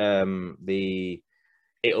weeks, it'll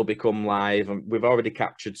become live, and we've already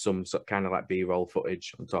captured some kind of like B-roll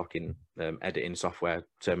footage. I'm talking editing software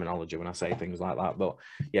terminology when I say things like that. But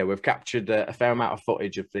yeah, we've captured a fair amount of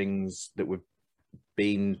footage of things that we've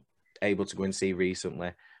been able to go and see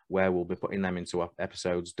recently, where we'll be putting them into our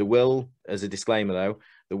episodes. There will, as a disclaimer though,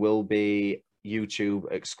 there will be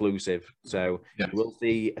YouTube exclusive. So you will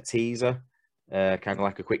see a teaser, kind of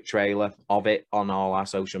like a quick trailer of it on all our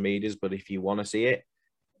social medias. But if you want to see it,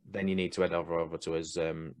 then you need to head over to his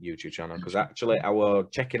YouTube channel, because actually I was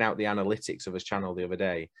checking out the analytics of his channel the other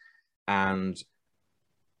day, and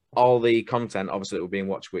all the content obviously that we're being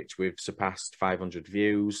watched, which we've surpassed 500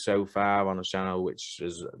 views so far on his channel, which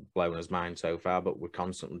has blown his mind so far, but we're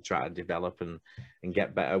constantly trying to develop and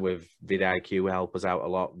get better with vidIQ help us out a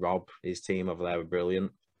lot. Rob, his team over there, are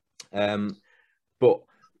brilliant. But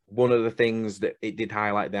one of the things that it did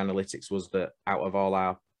highlight the analytics was that out of all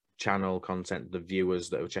our channel content, the viewers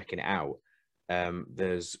that are checking it out,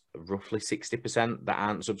 there's roughly 60% that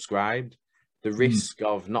aren't subscribed. The risk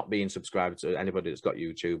of not being subscribed to anybody that's got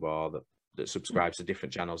YouTube or that subscribes to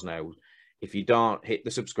different channels now, if you don't hit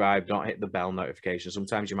the subscribe, don't hit the bell notification,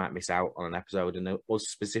 sometimes you might miss out on an episode. And us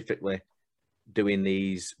specifically doing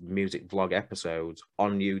these music vlog episodes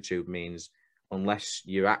on YouTube means unless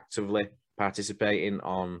you're actively participating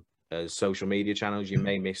on social media channels, you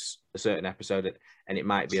may miss a certain episode, and it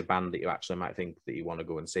might be a band that you actually might think that you want to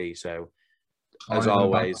go and see. So as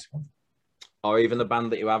always, or even the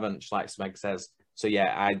band that you haven't, just like Smeg says. So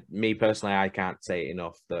yeah, me personally, I can't say it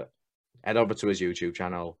enough that head over to his YouTube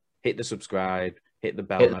channel, hit the subscribe, hit the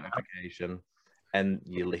bell notification, and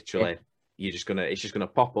it's just gonna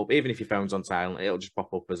pop up. Even if your phone's on silent, it'll just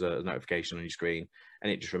pop up as a notification on your screen,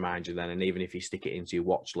 and it just reminds you then. And even if you stick it into your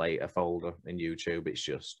watch later folder in YouTube,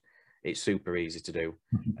 it's super easy to do.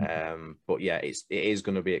 But yeah, it is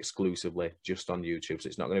going to be exclusively just on YouTube. So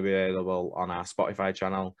it's not going to be available on our Spotify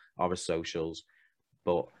channel or our socials,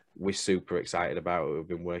 but we're super excited about it. We've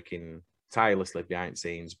been working tirelessly behind the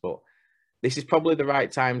scenes, but this is probably the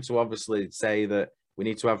right time to obviously say that we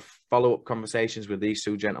need to have follow-up conversations with these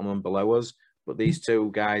two gentlemen below us. But these two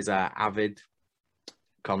guys are avid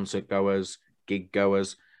concert goers, gig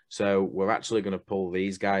goers. So we're actually going to pull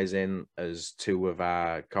these guys in as two of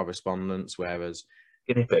our correspondents, whereas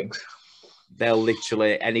guinea pigs. They'll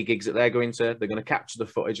literally, any gigs that they're going to capture the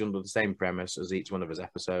footage under the same premise as each one of his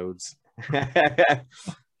episodes.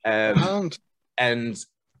 And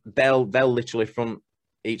they'll literally front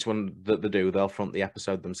each one that they do, they'll front the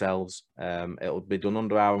episode themselves. It'll be done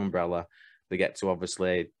under our umbrella. They get to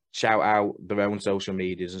obviously shout out their own social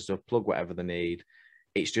medias and stuff, plug whatever they need.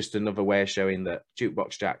 It's just another way of showing that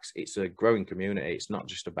Jukebox Jacks, it's a growing community. It's not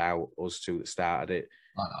just about us two that started it.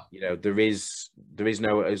 You know, there is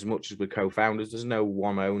no, as much as we're co-founders, there's no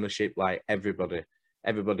one ownership. Like everybody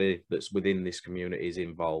that's within this community is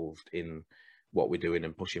involved in what we're doing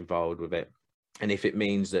and pushing forward with it. And if it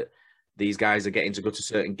means that these guys are getting to go to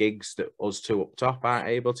certain gigs that us two up top aren't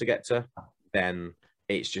able to get to, then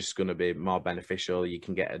it's just going to be more beneficial. You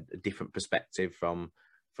can get a different perspective from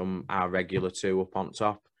our regular two up on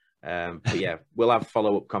top. But yeah, we'll have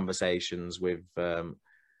follow-up conversations with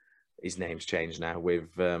his name's changed now, with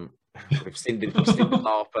Cindy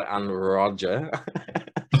Harper and Roger.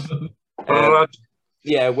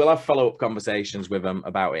 Yeah, we'll have follow-up conversations with them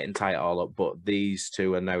about it and tie it all up. But these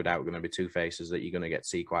two are no doubt going to be two faces that you're going to get to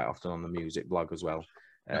see quite often on the music blog as well.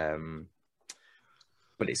 But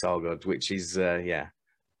it's all good, which is yeah.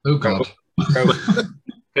 Oh God.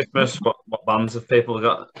 Christmas, what bands have people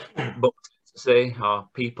got booked to see, or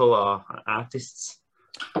people, or artists?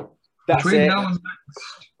 That's Between it. now and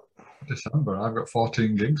next December, I've got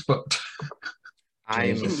 14 gigs, but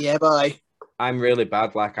I'm really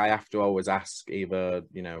bad. Like I have to always ask either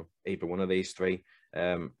one of these three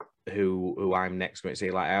who I'm next going to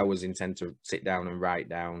see. Like I always intend to sit down and write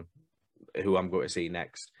down who I'm going to see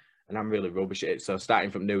next, and I'm really rubbish at it. So starting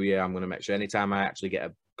from New Year, I'm going to make sure anytime I actually get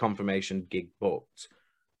a confirmation gig booked,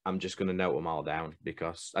 I'm just going to note them all down,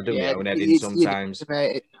 because I do my own editing sometimes.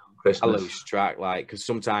 I Christmas. lose track, like, because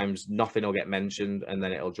sometimes nothing will get mentioned and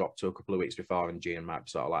then it'll drop to a couple of weeks before, and Gian might be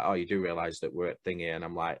sort of like, oh, you do realise that we're at thingy, and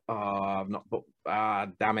I'm like, oh, I've not, but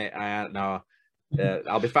damn it, no,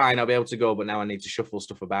 I'll be fine, I'll be able to go, but now I need to shuffle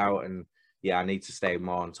stuff about, and yeah, I need to stay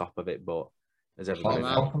more on top of it, but as everybody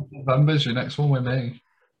knows, November's your next one with me.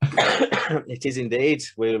 it is indeed.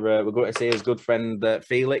 We're going to see his good friend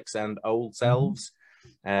Felix and Old Selves.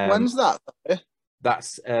 When's that?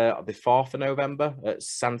 That's the 4th of November at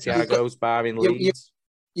Santiago's Bar in Leeds.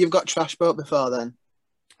 You've got Trash Boat before then.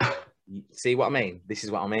 See what I mean? This is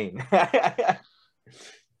what I mean.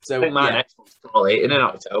 So I think my next one's probably in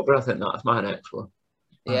October. I think that's my next one.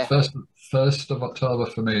 Yeah. First of October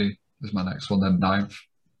for me is my next one, then 9th.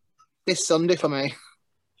 This Sunday for me.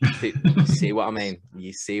 See what I mean?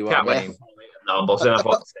 You see what I mean? No, but I've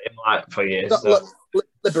watched him like for years. Got So.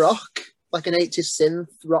 Lib Rock, like an 80s synth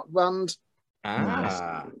rock band.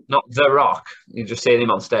 Not The Rock. You just seen him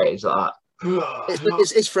on stage like that.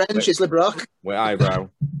 It's French. It's Lib Rock. With eyebrow.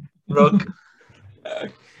 Rug.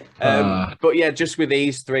 But yeah, just with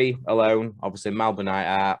these three alone, obviously Malvern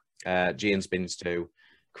Night Art, Gian Spins 2,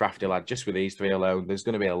 Crafty Lad, just with these three alone, there's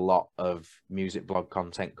going to be a lot of music blog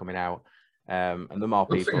content coming out. And the more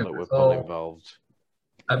people that we're pull involved.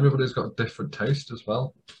 Everybody's got a different taste as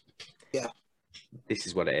well. Yeah. This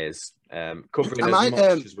is what it is. Covering I as might,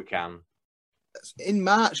 much as we can. In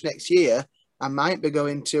March next year, I might be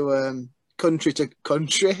going to Country to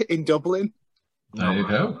Country in Dublin. There you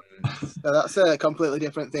go. So that's a completely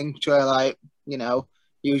different thing to like,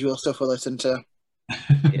 usual stuff we listen to.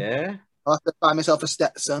 Yeah. I'll have to buy myself a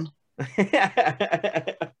Stetson.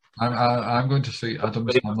 I'm going to see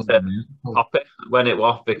Adam's Family the musical. When it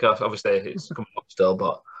was, because obviously it's coming up still,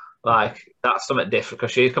 but like that's something different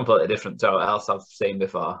because she's completely different to what else I've seen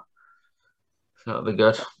before. So that'll be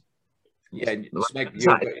good. Yeah, Smeg,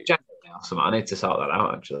 I need to sort that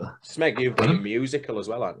out actually. Smeg, you've got a musical as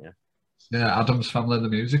well, haven't you? Yeah, Adam's Family the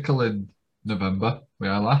musical in November. We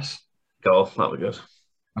are last. Cool, that'll be good.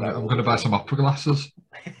 I'm going to buy some opera glasses.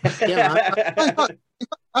 Yeah,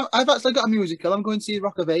 I've actually got a musical. I'm going to see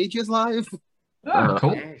Rock of Ages live. Ah,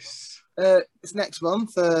 cool. Yes. It's next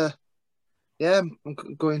month. Yeah,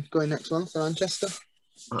 I'm going next month to Manchester.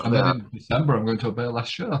 And then in December, I'm going to a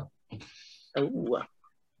Burlesque show. Oh.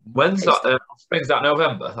 When's that? Spring's that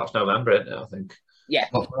November? That's November, isn't it? I think. Yeah.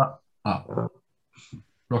 What's that? Ah.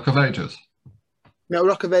 Rock of Ages. No,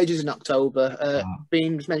 Rock of Ages in October.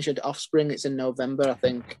 Being mentioned Offspring, it's in November, I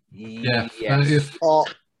think. Yeah. Yes. Or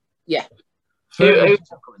yeah. Who's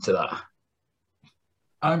coming to that?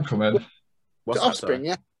 I'm coming. What's to Offspring,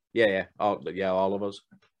 yeah. Yeah. All of us.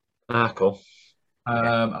 Ah, cool.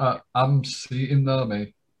 I'm seating though,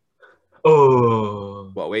 me. Oh.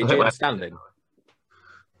 What, were you standing?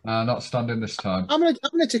 Not standing this time. How many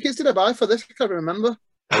tickets did I buy for this? I can't remember.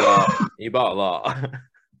 You bought a lot.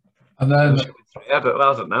 And then, yeah, but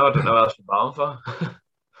I don't know. I don't know what else you're bound for.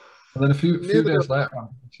 and then a few days later, I'm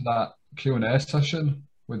to that Q&A session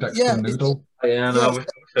with Dexter and Noodle. I'm after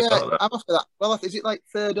that. Well, is it like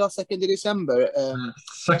 3rd or 2nd of December?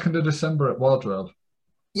 2nd of December at Wardrobe.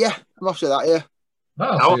 Yeah, I'm after that, yeah.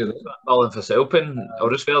 I'll see you there. Bowling for Soup in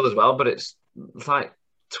Huddersfield as well, but it's like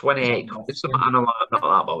 28 quid, and I'm not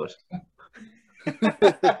that bothered.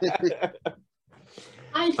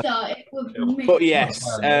 I thought it would be. But yes,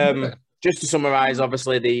 just to summarise,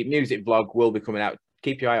 obviously the music vlog will be coming out.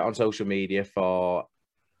 Keep your eye out on social media for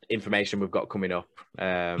information we've got coming up.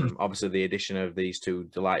 Obviously the addition of these two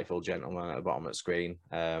delightful gentlemen at the bottom of the screen.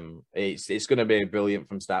 It's going to be brilliant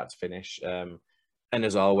from start to finish. And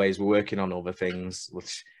as always, we're working on other things,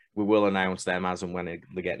 which we will announce them as and when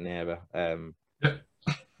they get nearer.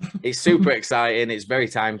 It's super exciting. It's very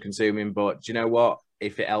time consuming, but do you know what?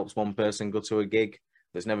 If it helps one person go to a gig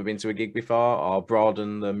that's never been to a gig before or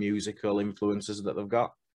broaden the musical influences that they've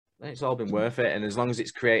got, then it's all been worth it. And as long as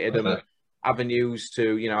it's created them avenues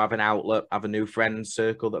to, have an outlet, have a new friend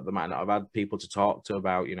circle that they might not have had, people to talk to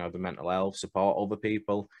about, the mental health, support other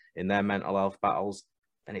people in their mental health battles,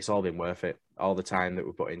 then it's all been worth it. All the time that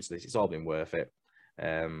we put into this, it's all been worth it.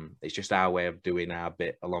 It's just our way of doing our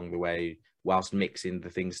bit along the way whilst mixing the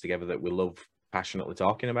things together that we love passionately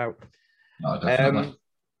talking about. No, definitely.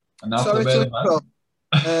 Sorry to interrupt.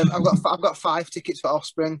 I've got 5 tickets for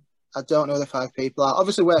Offspring. I don't know the 5 people are.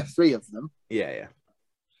 Obviously, we're 3 of them. Yeah.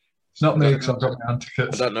 It's not me because I've got my own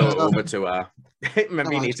tickets. I don't know what over 2 are.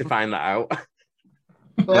 Maybe you need to find that out.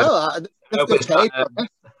 Well,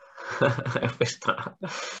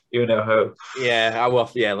 you know who.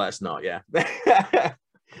 Yeah, let's not, yeah.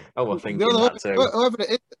 I was thinking that too.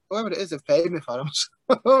 Whoever it is have paid me for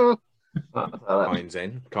them.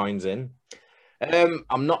 Coins in.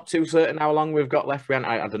 I'm not too certain how long we've got left. We haven't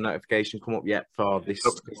had a notification come up yet for this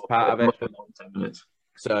part of it. 10 minutes.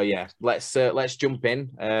 So yeah, let's jump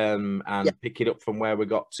in and pick it up from where we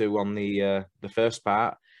got to on the first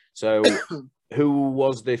part. So, who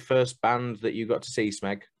was the first band that you got to see,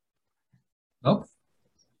 Smeg? No,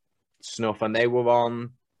 Snuff, and they were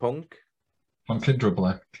on punk.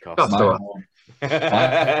 considerably. He said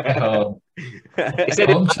he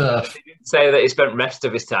didn't say that he spent rest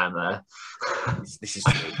of his time there. This is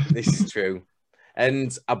true. This is true.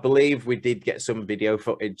 And I believe we did get some video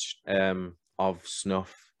footage of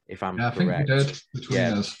Snuff, if I'm correct. I think we did between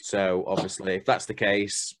us. So obviously, if that's the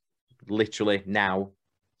case, literally now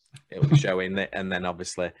it'll be showing it, and then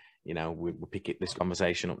obviously, you know, we'll pick this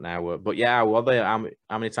conversation up now. But yeah,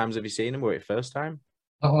 how many times have you seen them? Were it first time?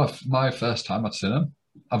 That was my first time I'd seen them.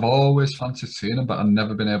 I've always fancied seeing them, but I've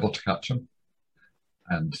never been able to catch them.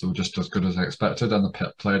 And they were just as good as I expected, and they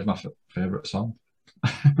played my favourite song.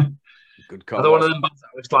 Good call. Are they one of them bands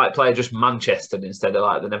that just like play just Manchester instead of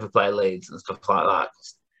like they never play Leeds and stuff like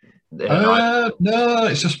that? No,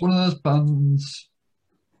 it's just one of those bands.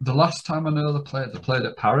 The last time I know they played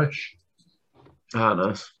at Parish. Oh,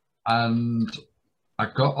 nice. And I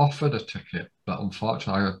got offered a ticket, but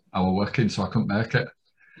unfortunately I was working, so I couldn't make it.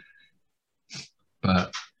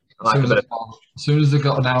 But as soon as they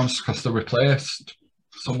got announced, because they replaced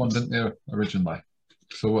someone, didn't they, originally?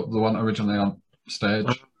 So the one originally on stage.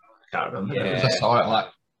 I can't remember. Yeah. I saw it like,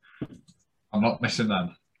 I'm not missing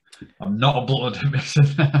them. I'm not bloody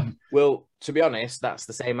missing them. Well, to be honest, that's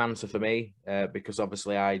the same answer for me, because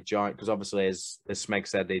obviously I joined, because obviously as Smeg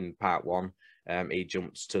said in part one, he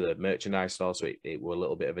jumped to the merchandise store, so it was a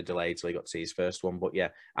little bit of a delay till he got to see his first one. But yeah,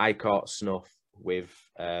 I caught Snuff with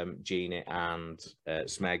Jeannie and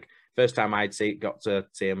Smeg. First time got to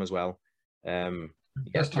see him as well.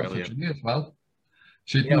 First time for Jeannie as well.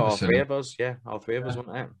 All three of us,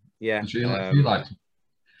 wasn't it? Yeah. She liked him.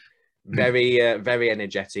 Very, very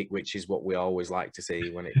energetic, which is what we always like to see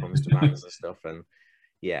when it comes to bands and stuff. And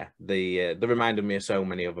yeah, they reminded me of so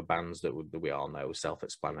many other bands that we all know,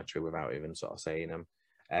 self-explanatory without even sort of saying them.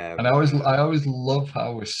 And I always love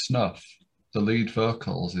how with Snuff, the lead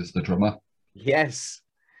vocals is the drummer. Yes,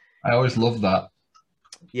 I always love that.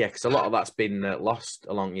 Yeah, because a lot of that's been lost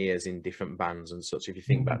along years in different bands and such. If you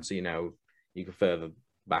think back to, you know, you go further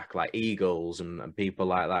back like Eagles and people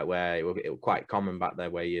like that, where it was quite common back there,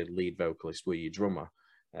 where your lead vocalist were your drummer.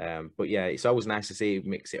 But yeah, it's always nice to see you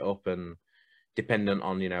mix it up, and dependent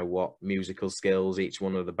on, you know, what musical skills each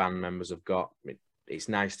one of the band members have got, it's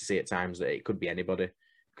nice to see at times that it could be anybody.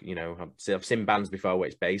 You know, I've seen bands before where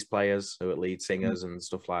it's bass players who are lead singers and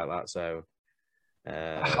stuff like that. So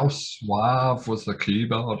how suave was the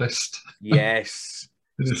keyboardist? Yes.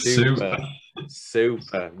 Super.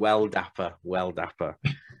 Well dapper.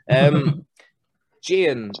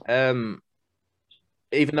 Gian,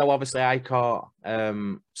 even though obviously I caught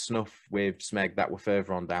Snuff with Smeg, that were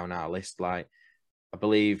further on down our list, like I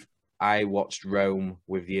believe I watched Rome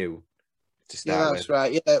with you to start with. Yeah, that's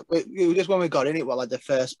right. Yeah, just when we got in, it was like the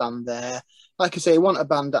first band there. Like I say, we want a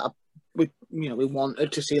band that we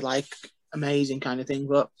wanted to see, like amazing kind of thing,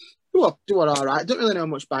 but they were all right. Don't really know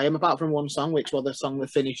much by him apart from one song, which was the song they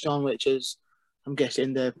finished on, which is, I'm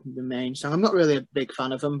guessing, the main song. I'm not really a big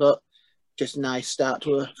fan of them, but just a nice start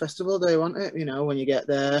to a festival day, wasn't it? You know, when you get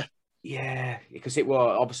there. Yeah, because it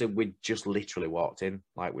was obviously we just literally walked in,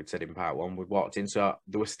 like we'd said in part one. We walked in, so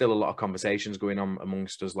there was still a lot of conversations going on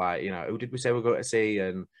amongst us, like, you know, who did we say we're going to see,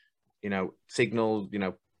 and you know, signal, you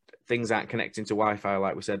know, things aren't connecting to Wi-Fi,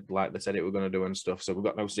 like we said, like they said it were going to do and stuff. So we've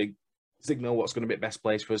got no signal. What's going to be the best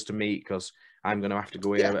place for us to meet? Because I'm going to have to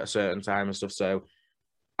go here at a certain time and stuff. So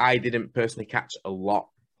I didn't personally catch a lot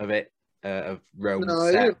of it of Rome. No,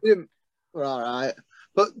 you didn't. We're all right,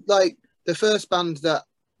 but like the first band that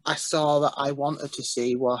I saw that I wanted to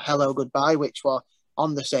see were Hello Goodbye, which were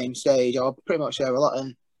on the same stage, or pretty much there a lot.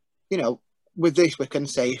 And you know, with this, we can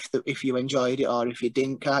say if you enjoyed it or if you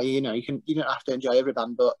didn't, can't you? You know, you don't have to enjoy every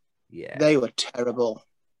band, but yeah, they were terrible.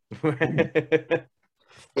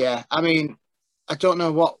 Yeah, I mean, I don't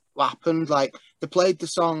know what happened. Like they played the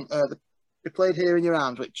song, they played Here in Your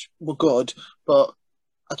Arms, which were good, but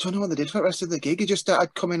I don't know what they did for the rest of the gig. He just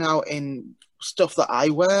started coming out in stuff that I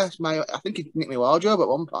wear. I think he nicked my wardrobe at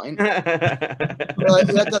one point. Like,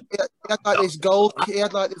 he had like this gold. He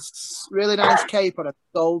had like this really nice cape and a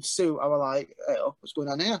gold suit. I was like, hey, what's going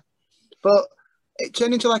on here? But it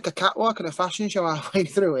turned into like a catwalk and a fashion show halfway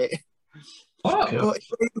through it. Oh, but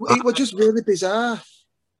it was just really bizarre.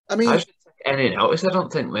 I mean, I didn't take any notice. I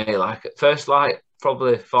don't think me. Like at first, like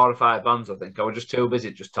probably 4 or 5 bands. I think I was just too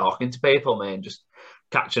busy just talking to people, man, just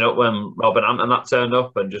catching up when Rob and Ant and that turned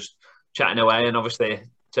up, and just chatting away, and obviously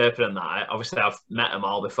Turpin and that. Obviously, I've met them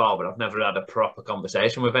all before, but I've never had a proper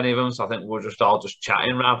conversation with any of them. So I think we're just all just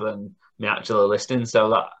chatting rather than me actually listening. So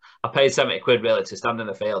that I paid £70 really to stand in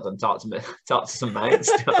the field and talk to some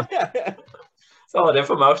mates. That's all I did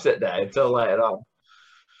for most of the day until later on.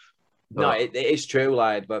 No, it is true.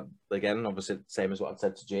 Like, but again, obviously, same as what I've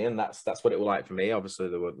said to Gian. That's what it was like for me. Obviously,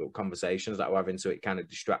 there were conversations that I were having, so it kind of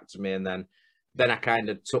distracted me, and then I kind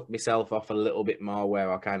of took myself off a little bit more,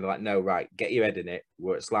 where I kind of like, no, right, get your head in it.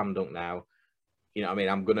 We're at Slam Dunk now. You know what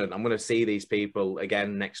I mean? I'm gonna see these people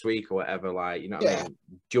again next week or whatever. Like, you know what I mean?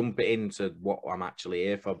 Jump into what I'm actually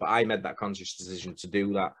here for. But I made that conscious decision to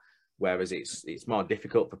do that, whereas it's more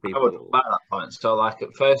difficult for people. I would at that point. So, like,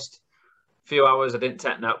 at first few hours, I didn't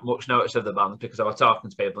take much notice of the band because I was talking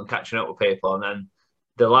to people and catching up with people. And then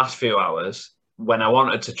the last few hours, when I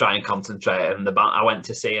wanted to try and concentrate, and the band I went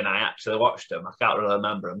to see and I actually watched them, I can't really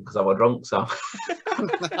remember them because I was drunk. So,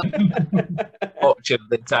 watching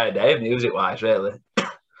the entire day, music-wise, really.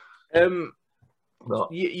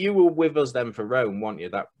 But you were with us then for Rome, weren't you?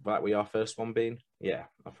 That were your first one being? Yeah,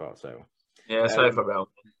 I thought so. Yeah, so for Rome.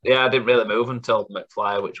 Yeah, I didn't really move until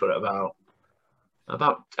McFly, which were about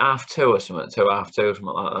 2:30 or something, 2:30, something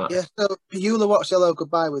like that. Yeah, so Eula watched Hello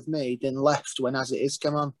Goodbye with me, then left when As It Is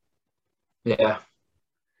came on. Yeah.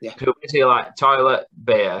 Yeah. So basically, like, toilet,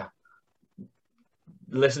 beer,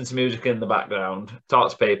 listen to music in the background, talk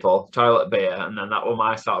to people, toilet, beer, and then that was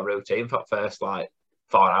my sort of routine for the first, like,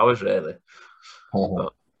 4 hours, really. Oh.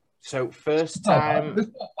 So first time... It's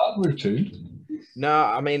not that routine. No,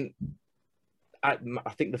 I mean... I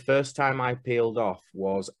think the first time I peeled off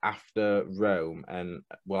was after Rome, and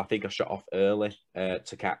I think I shut off early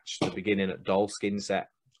to catch the beginning at Dollskin set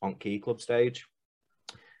on Key Club stage.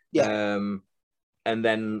 Yeah. And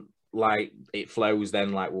then like it flows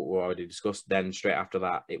then like what we already discussed. Then straight after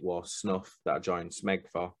that it was Snuff that I joined Smeg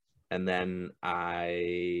for, and then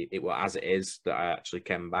it was As It Is that I actually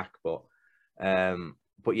came back. But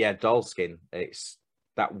yeah, Dollskin,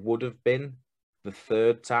 that would have been the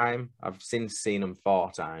third time. I've since seen them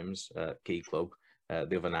 4 times at Key Club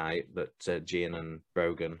the other night that Gian and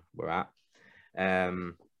Brogan were at.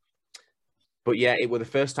 But yeah, it was the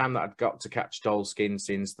first time that I'd got to catch Dollskin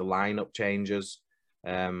since the lineup changes.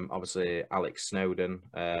 Obviously, Alex Snowden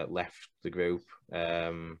left the group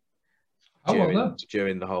during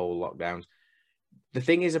the whole lockdowns. The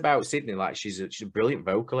thing is about Sydney, like she's a brilliant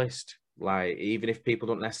vocalist. Like, even if people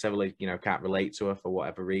don't necessarily, can't relate to her for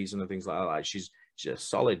whatever reason and things like that, like she's a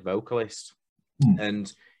solid vocalist.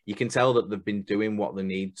 And you can tell that they've been doing what they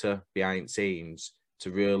need to behind scenes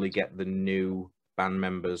to really get the new band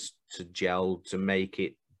members to gel, to make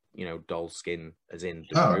it, Dollskin, as in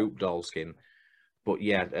the group Dollskin. But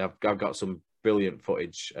yeah, I've got some brilliant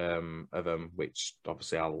footage of them, which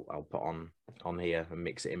obviously I'll put on here and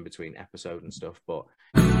mix it in between episode and stuff. But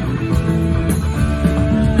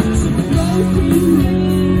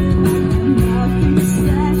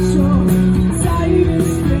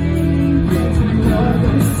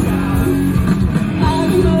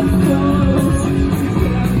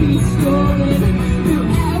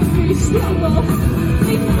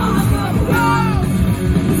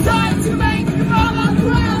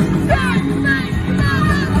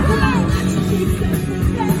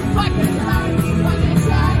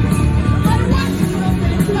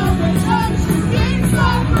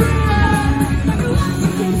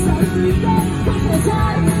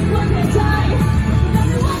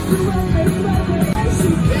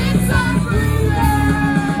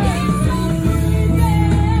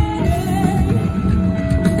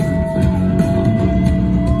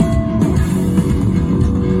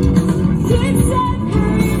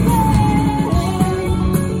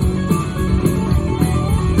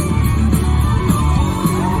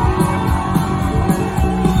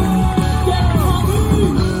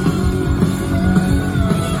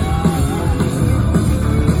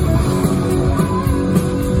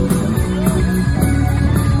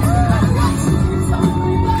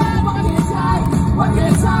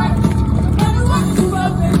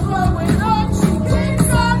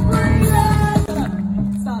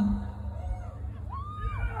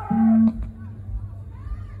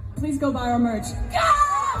Please go buy our merch.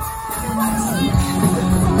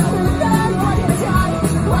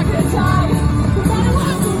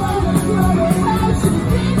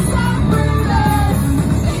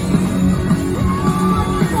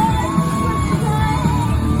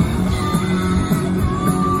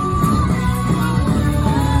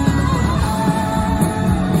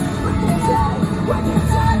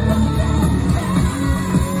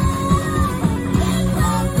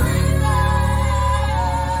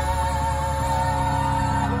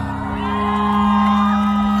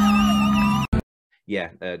 yeah,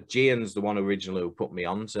 Gian's the one originally who put me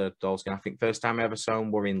on to Dalskin. I think first time I ever saw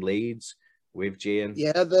him were in Leeds with Gian.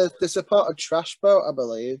 Yeah, the supported Trash Boat, I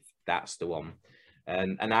believe. That's the one.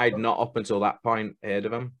 And I'd not up until that point heard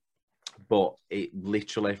of him, but it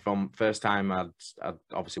literally from first time I'd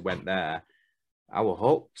obviously went there, I was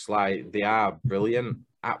hooked. Like, they are brilliant,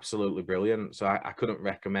 absolutely brilliant. So I couldn't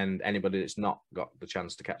recommend anybody that's not got the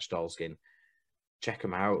chance to catch Dalskin. Check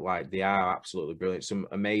them out. Like, they are absolutely brilliant. Some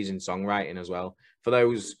amazing songwriting as well. For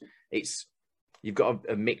those, you've got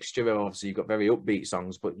a mixture of, obviously you've got very upbeat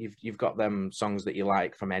songs, but you've got them songs that you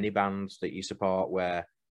like from any band that you support, where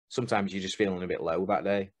sometimes you're just feeling a bit low that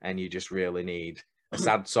day and you just really need a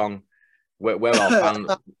sad song. We're all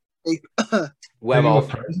fans. We're all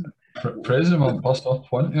praising him on Bust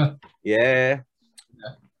Up, weren't you? Yeah.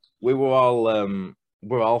 We're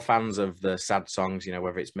all fans of the sad songs, you know,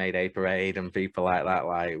 whether it's Mayday Parade and people like that.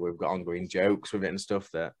 Like, we've got ongoing jokes with it and stuff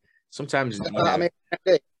that sometimes, you know.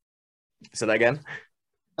 Say that again.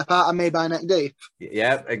 A part of Me by Neck Deep.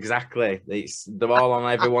 Yeah, exactly. They're all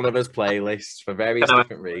on every one of us playlists for various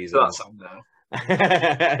different reasons.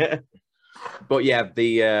 But yeah,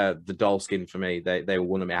 the Dalskin for me, they were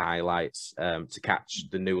one of my highlights to catch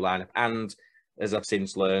the new lineup. And as I've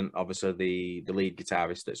since learned, obviously the lead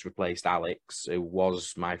guitarist that's replaced Alex, who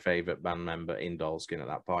was my favourite band member in Dalskin at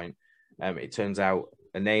that point. It turns out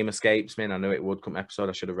a name escapes me, and I knew it would come episode.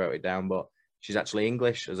 I should have wrote it down, but she's actually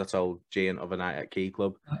English, as I told Gian the other night at Key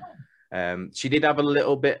Club. She did have a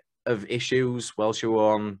little bit of issues while she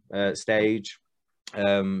was on stage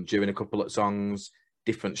during a couple of songs.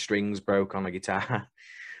 Different strings broke on a guitar.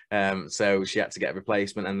 So she had to get a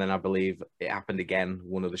replacement. And then I believe it happened again.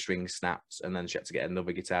 One of the strings snapped and then she had to get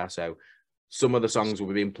another guitar. So some of the songs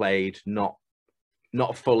were being played not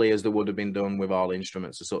fully as they would have been done with all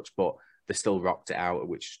instruments and such, but they still rocked it out,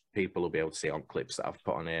 which people will be able to see on clips that I've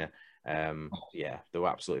put on here. Yeah, they were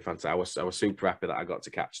absolutely fantastic. I was super happy that I got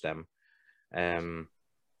to catch them.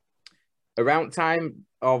 Around time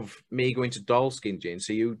of me going to Dalskin, Jane,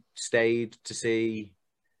 so you stayed to see,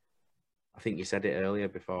 I think you said it earlier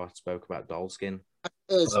before I spoke about Dalskin.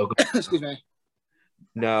 Excuse me.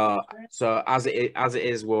 No, so as it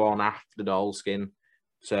is, we're on after Dalskin.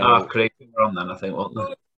 So Creeper were on then, I think,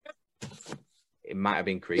 wasn't it? It might have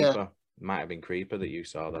been Creeper. Yeah. It might have been Creeper that you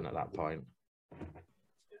saw then at that point.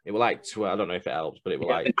 It was like, I don't know if it helps, but it was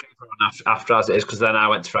like after as it is, because then I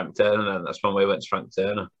went to Frank Turner, and that's when we went to Frank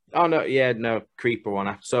Turner. Oh no, yeah, no, Creeper one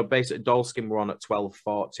after. So basically, Dalskin were on at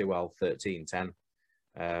 12:40, well, 13:10.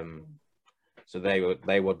 So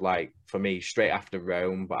they would like, for me, straight after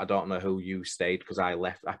Rome, but I don't know who you stayed because I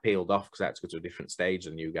peeled off because I had to go to a different stage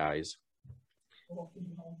than you guys.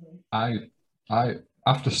 I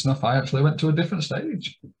after Snuff, I actually went to a different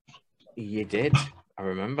stage. You did. I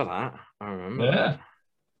remember that. Yeah.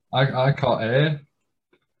 I caught A.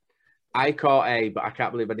 I caught A, but I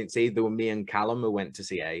can't believe I didn't see. There were me and Callum who went to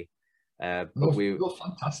see A. But they were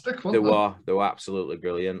fantastic. They were absolutely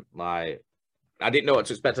brilliant. Like, I didn't know what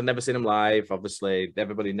to expect. I'd never seen them live. Obviously,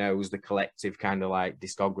 everybody knows the collective kind of like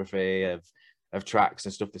discography of tracks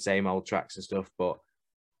and stuff, the same old tracks and stuff. But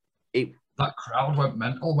that crowd went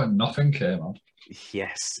mental when Nothing came on.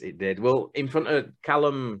 Yes, it did. Well, in front of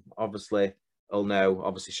Callum, obviously. I'll know,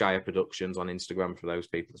 obviously, Shire Productions on Instagram for those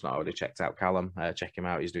people that's not already checked out Callum. Check him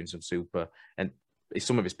out. He's doing some super. And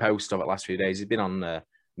some of his posts over the last few days, he's been on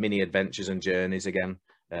mini adventures and journeys again.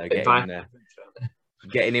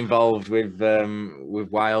 Getting involved with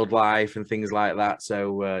wildlife and things like that.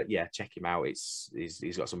 So, yeah, check him out.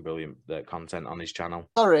 He's got some brilliant content on his channel.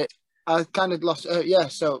 Sorry, I kind of lost. Yeah,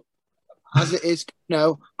 so as it is,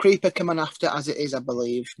 Creeper came on after As It Is, I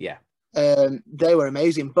believe. Yeah. They were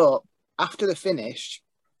amazing, but after they finished,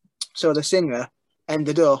 so the singer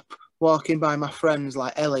ended up walking by my friends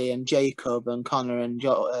like Ellie and Jacob and Connor and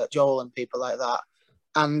Joel and people like that.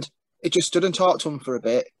 And it just stood and talked to him for a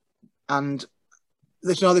bit. And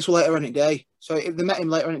this was later on in the day. So they met him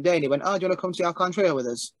later on in the day and he went, "Oh, do you want to come see Alkaline Trio with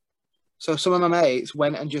us?" So some of my mates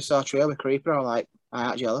went and just saw Trio with Creeper. I'm like, I'm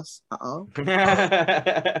not jealous at all. But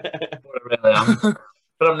I really am.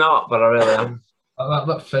 But I'm not, but I really am.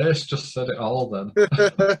 That face just said it all then.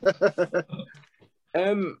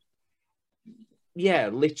 Yeah,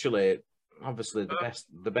 literally, obviously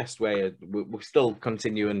the best way, we're still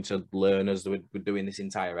continuing to learn as we're doing this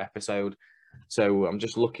entire episode. So I'm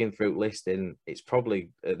just looking through listing. It's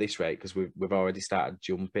probably at this rate because we've already started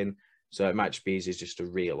jumping. So it might just be easier just to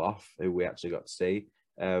reel off who we actually got to see.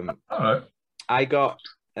 All right. I got,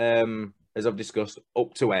 as I've discussed,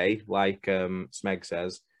 up to A, like Smeg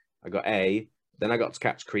says. I got A. Then I got to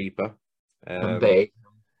catch Creeper. B.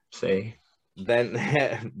 C. Then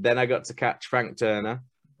I got to catch Frank Turner.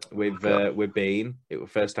 with Bean. It was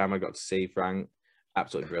the first time I got to see Frank.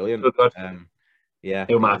 Absolutely brilliant. Good. Yeah.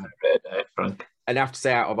 He was my favourite day, Frank. And I have to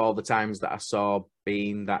say, out of all the times that I saw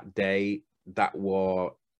Bean that day, he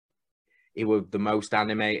was the most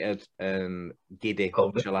animated and giddy,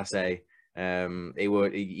 shall I say. It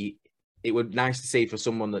was nice to see for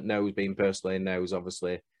someone that knows Bean personally and knows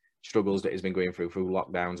obviously struggles that he's been going through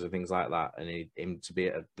lockdowns and things like that, and him to be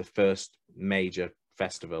at the first major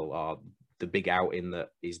festival or the big outing that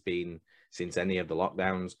he's been since any of the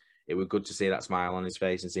lockdowns. It was good to see that smile on his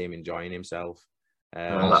face and see him enjoying himself.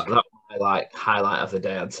 That was my highlight of the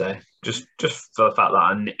day, I'd say. Just for the fact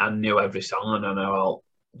that I knew every song and I know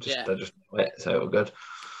I just knew it, so it was good.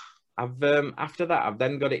 I've after that I've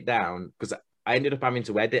then got it down because I ended up having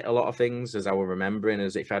to edit a lot of things as I was remembering,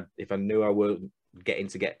 as if I knew I were getting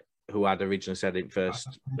to get who I'd originally said in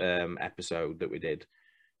first episode that we did,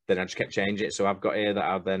 then I just kept changing it. So I've got here that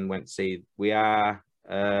I then went to see We Are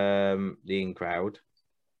the In Crowd.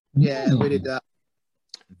 Yeah, we did that.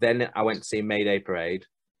 Then I went to see Mayday Parade.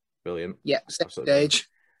 Brilliant. Yeah, stage.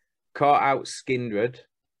 Caught Out Skindred.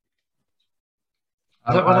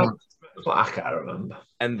 I can't remember.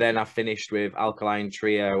 And then I finished with Alkaline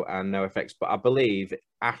Trio and NoFX. But I believe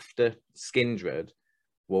after Skindred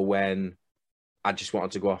were when I just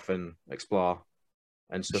wanted to go off and explore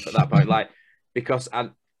and stuff at that point. Because I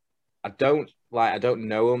don't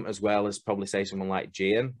know them as well as probably say someone like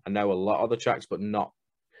Gian. I know a lot of the tracks, but not.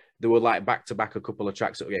 There were back to back a couple of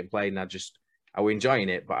tracks that were getting played, and I was enjoying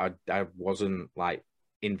it, but I wasn't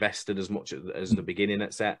invested as much as the beginning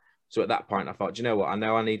at set. So at that point, I thought, you know what? I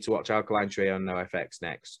know I need to watch Alkaline Trio and NoFX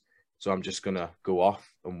next, so I'm just gonna go off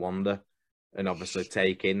and wander, and obviously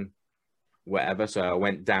take in whatever. So I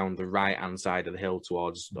went down the right hand side of the hill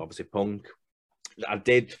towards obviously Punk. I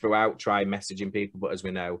did throughout try messaging people, but as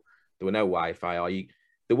we know, there were no Wi-Fi,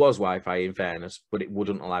 there was Wi-Fi in fairness, but it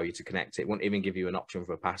wouldn't allow you to connect it. It wouldn't even give you an option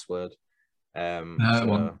for a password.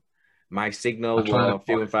 My signal was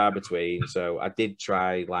few and far between. So I did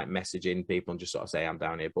try messaging people and just sort of say I'm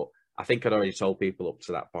down here. But I think I'd already told people up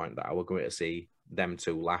to that point that I was going to see them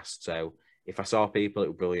two last. So if I saw people, it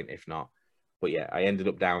was brilliant. If not, but yeah, I ended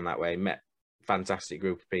up down that way. Met a fantastic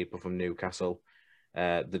group of people from Newcastle.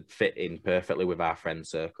 That fit in perfectly with our friend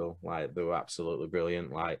circle. They were absolutely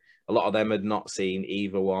brilliant. A lot of them had not seen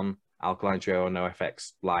either one, Alkaline Trio or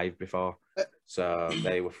NoFX, live before, so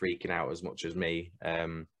they were freaking out as much as me. But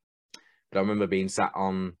I remember being sat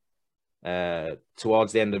on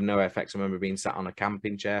towards the end of NoFX. I remember being sat on a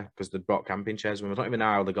camping chair because they brought camping chairs. I don't even know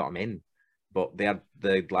how they got them in, but they had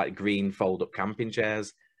the green fold-up camping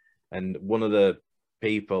chairs, and one of the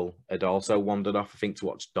people had also wandered off, I think, to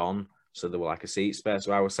watch Don. So there were a seat spare.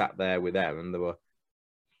 So I was sat there with them, and I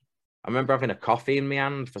remember having a coffee in my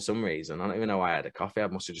hand for some reason. I don't even know why I had a coffee. I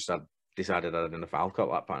must have just decided I had enough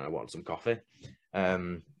alcohol at that point. I wanted some coffee.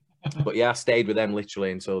 But yeah, I stayed with them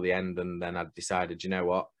literally until the end, and then I decided, you know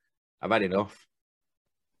what? I've had enough.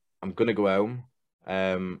 I'm going to go home.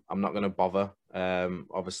 I'm not going to bother,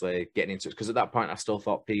 obviously, getting into it. Because at that point, I still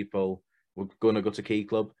thought people were going to go to Key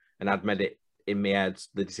Club, and I'd made it in my head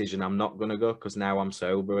the decision I'm not going to go because now I'm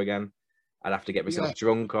sober again. I'd have to get myself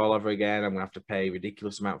drunk all over again. I'm going to have to pay a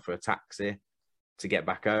ridiculous amount for a taxi to get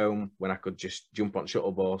back home when I could just jump on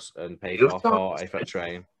shuttle bus and pay $4.40 for a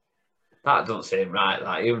train. That doesn't seem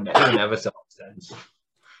right. You never talk sense.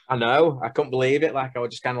 I know. I couldn't believe it. I was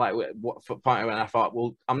just kind of what point when I thought,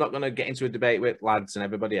 well, I'm not going to get into a debate with lads and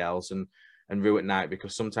everybody else and ruin night,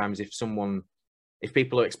 because sometimes if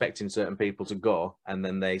people are expecting certain people to go and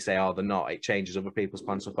then they say, oh, they're not, it changes other people's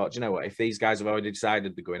plans. So I thought, you know what, if these guys have already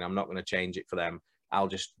decided they're going, I'm not going to change it for them. I'll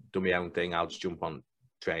just do my own thing. I'll just jump on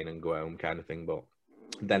train and go home kind of thing. But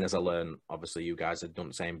then as I learned, obviously you guys had done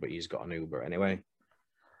the same, but he's got an Uber anyway.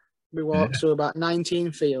 We walked through about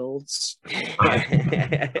 19 fields.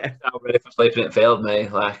 I'm ready for sleeping at field,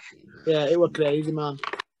 mate. Yeah, it was crazy, man.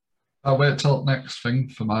 I'll wait till next thing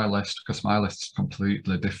for my list, because my list is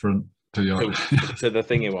completely different to yours. To the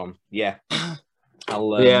thingy one. Yeah.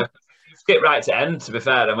 I'll skip right to end, to be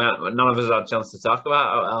fair. None of us had a chance to talk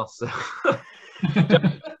about it else.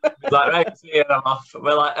 Right, see you, I'm off.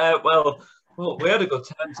 We're well, we had a good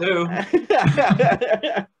time too.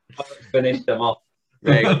 Finished them off.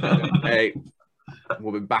 Hey,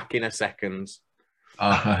 we'll be back in a second.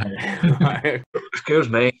 Excuse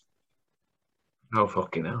me. Oh,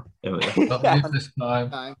 fucking hell. This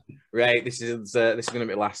time. Right, this is going to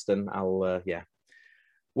be last, and I'll,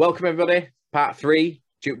 Welcome, everybody. Part 3,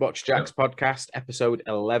 Jukebox Jacks podcast, episode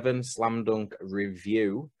 11, Slam Dunk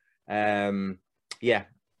review.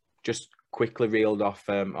 Just quickly reeled off,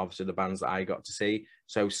 obviously, the bands that I got to see.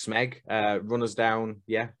 So, Smeg, run us down,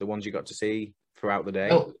 the ones you got to see throughout the day?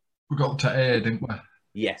 Well, we got up to A, didn't we?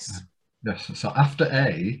 Yes. Yes. So after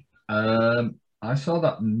A, I saw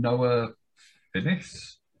that Noah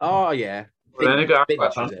Finis. Oh yeah. Well, I Finch, quite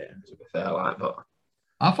is fancy it? it, to be fair, like, but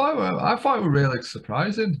I thought it were really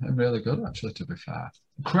surprising and really good, actually, to be fair.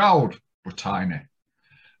 The crowd were tiny,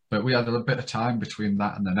 but we had a bit of time between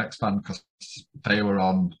that and the next band because they were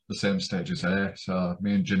on the same stage as A. So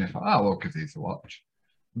me and Ginny thought, oh, we'll give these a watch.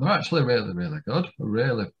 And they're actually really, really good.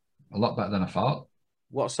 Really, a lot better than I thought.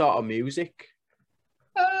 What sort of music?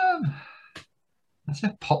 I'd say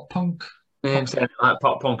pop punk. yeah, like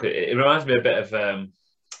pop punk. It reminds me a bit of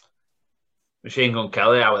Machine Gun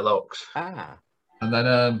Kelly, how it looks. Ah. And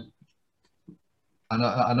then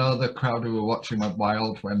I know the crowd who were watching went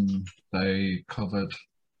wild when they covered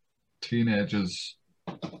Teenagers'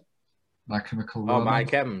 My Chemical Oh, Romance. My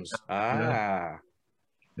Chems. Ah.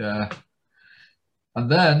 Yeah. And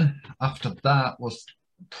then after that was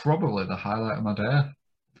probably the highlight of my day.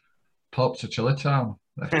 Popes of Chili Town.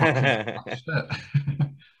 They fucking smashed it.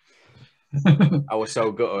 I was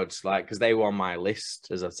so gutted, like, because they were on my list,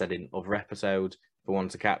 as I said in other episode, for one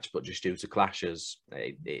to catch, but just due to clashes,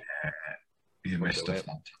 You missed a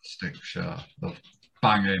fantastic show. They're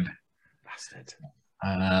banging. bastard.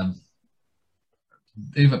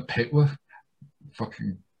 Even Pit were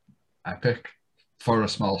fucking epic for a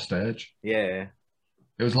small stage. Yeah.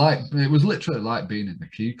 It was literally like being in the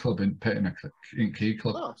Key Club in Pit in Key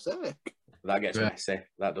Club. Oh, sick. That gets Yeah. messy.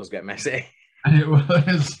 That does get messy. And it was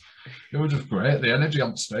just great. The energy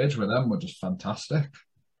on stage with them were just fantastic.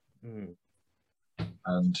 Mm.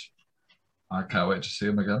 And I can't wait to see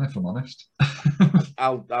them again, if I'm honest.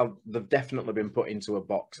 They've definitely been put into a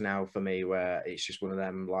box now for me where it's just one of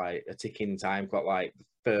them, like a ticking time clock, like the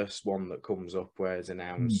first one that comes up where it's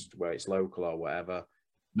announced, where it's local or whatever.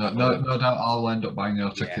 No doubt I'll end up buying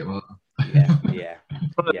your ticket. Yeah.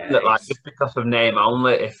 Like just because of name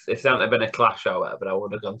only, if there hadn't been a Clash or whatever, I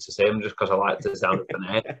would have gone to see him just because I like the sound of the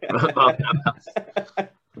name.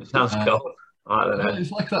 It sounds cool. I like the name.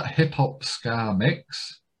 It's like that hip hop ska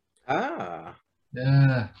mix. Ah.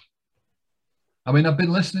 Yeah. I mean, I've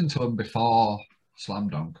been listening to them before Slam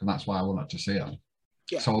Dunk, and that's why I wanted to see them.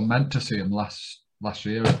 Yeah. So I meant to see them last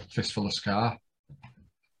year at Fistful of Ska,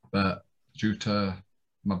 but due to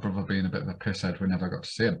my brother being a bit of a pisshead, we never got to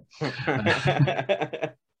see him.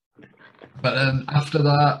 But then after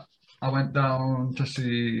that, I went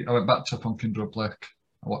back to Pumpkin Drublick.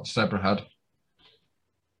 I watched Zebrahead.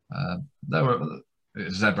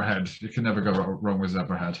 It's Zebrahead. You can never go wrong with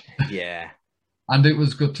Zebrahead. Yeah. And it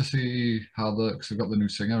was good to see how because they've got the new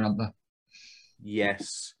singer, haven't they?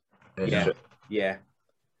 Yes. Yeah. Yeah.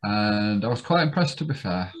 And I was quite impressed, to be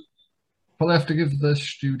fair. Probably have to give the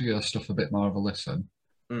studio stuff a bit more of a listen.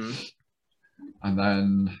 Mm. And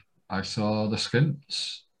then I saw the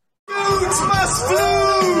Skints. Flutes must flute!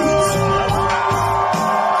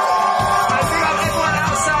 I think I'm everyone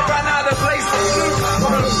outside right now that plays the flute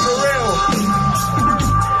for real.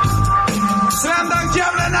 Slam Dunk, you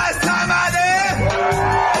having a nice time out there?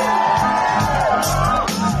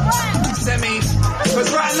 Semi, because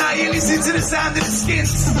right now you listen to the sound of the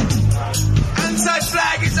Skints.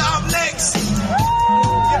 Anti-Flag is up next.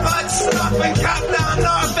 If I stop and count down,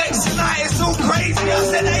 no effects tonight, it's all crazy. I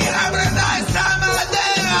said, hey, you're having a nice time out there.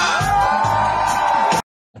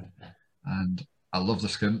 And I love the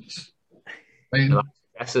Skints. I mean,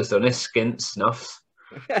 Yes, there's done his Skint snuffs.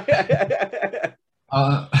 I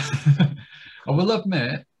will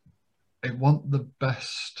admit, it wasn't the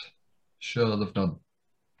best show they've done.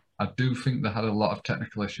 I do think they had a lot of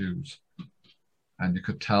technical issues, and you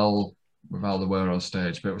could tell with how they were on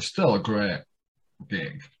stage, but it was still a great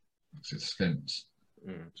gig. It's Skints.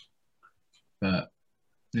 Mm. But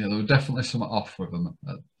yeah, there was definitely something off with them.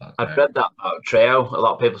 I'd read that about Trio. A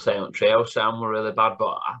lot of people saying Trio sound were really bad,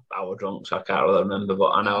 but I was drunk, so I can't really remember.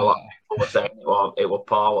 But I know a lot of people were saying it was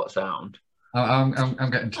poor what sound. I'm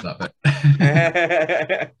getting to that bit.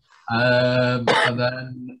 And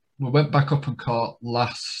then we went back up and caught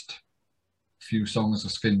last few songs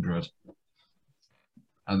of Skindred.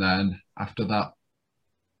 And then after that,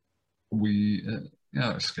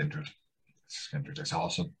 it's Skindred. Skindred is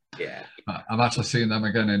awesome. Yeah. I'm actually seeing them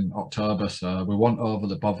again in October, so we weren't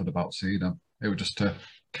overly bothered about seeing them. It was just to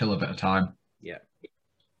kill a bit of time. Yeah.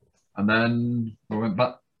 And then we went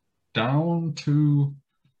back down to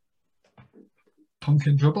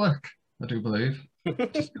Pumpkin Drublick, I do believe.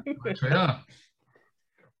 Yeah.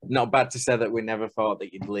 Not bad to say that we never thought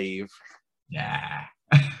that you'd leave. Yeah.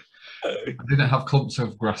 I didn't have clumps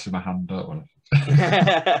of grass in my hand, don't worry.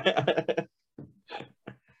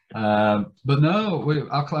 But no,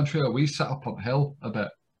 Alkaline Trio, we set up on the hill a bit.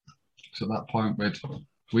 So at that point, we'd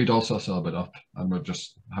we'd also sobered up and we're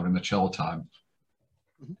just having the chill time.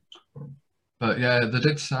 But yeah, they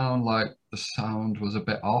did sound like the sound was a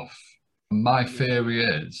bit off. My theory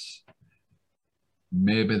is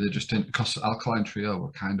maybe they just didn't, because Alkaline Trio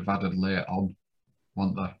were kind of added late on,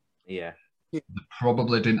 weren't they? Yeah. They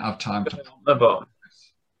probably didn't have time to. But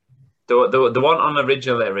they weren't on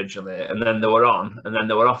originally, and then they were on, and then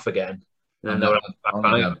they were off again, and then they were back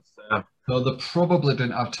on again. So they probably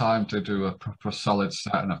didn't have time to do a proper solid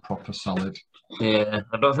set and a proper solid. Yeah,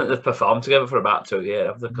 I don't think they've performed together for about 2 years,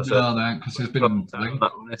 have they? Because it's been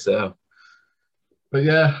so. But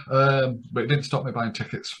yeah, but it didn't stop me buying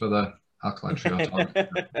tickets for the Alkaline Trio talk.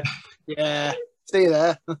 Yeah, see you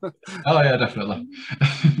there. Oh yeah, definitely.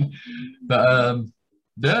 But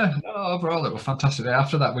yeah, no, overall it was fantastic.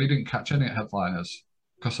 After that, we didn't catch any headliners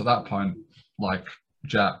because at that point, like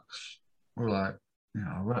Jax, we were like, you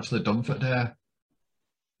know, we're actually done for the day.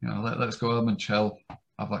 You know, let's go home and chill,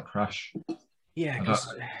 have that crash. Yeah,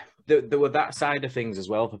 because there were that side of things as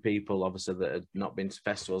well for people, obviously, that had not been to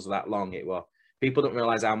festivals that long. It was people don't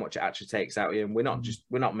realise how much it actually takes out of you. And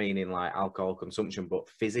we're not meaning like alcohol consumption, but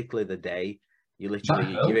physically the day you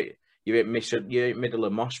literally you're in middle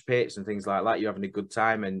of mosh pits and things like that. You're having a good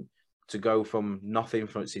time, and to go from nothing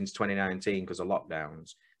since 2019 because of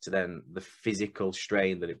lockdowns to then the physical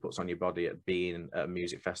strain that it puts on your body at being at a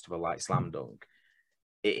music festival like Slam Dunk,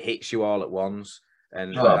 it hits you all at once.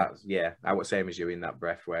 And that's, yeah, I was same as you in that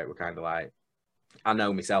breath where it were kind of like, I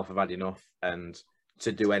know myself, I've had enough, and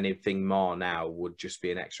to do anything more now would just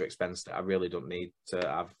be an extra expense that I really don't need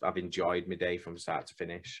to. I've enjoyed my day from start to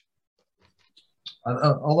finish.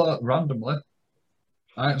 Although randomly,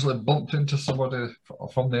 I actually bumped into somebody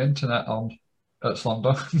from the internet at Slam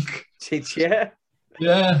Dunk. Did you?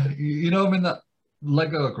 Yeah, you know I'm in that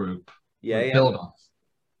Lego group. Yeah, yeah. Dildos.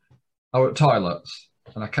 I were at toilets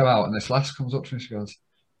and I come out and this lass comes up to me. She goes,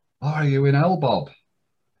 "Oh, are you in Elbob?"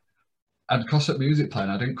 And because of music playing,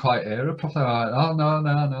 I didn't quite hear her properly. I went, "Oh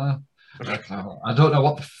no." I don't know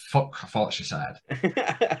what the fuck I thought she said.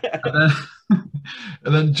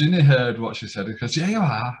 and then Ginny heard what she said. He goes, "Yeah, you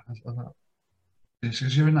are." She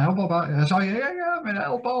goes, "You're in Elbob, aren't you?" I said, "Yeah, I'm in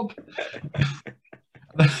Elbob."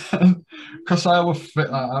 Because I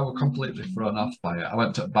was completely thrown off by it. I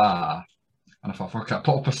went to a bar and I thought, "Fuck, I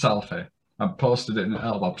put up a selfie and posted it in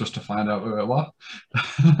Elbob just to find out who it was."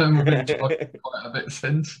 And we've been talking quite a bit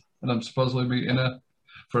since, and I'm supposedly meeting her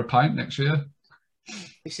for a pint next year.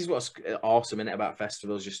 This is what's awesome in it about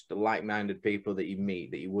festivals, just the like-minded people that you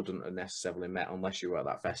meet that you wouldn't have necessarily met unless you were at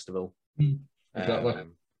that festival. Exactly.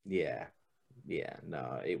 It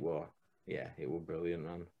was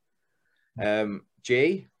brilliant, man.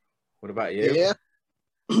 G, what about you? Yeah.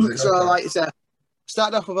 So, like you said,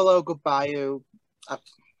 started off with a low goodbye. Who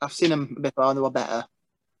I've seen them before and they were better.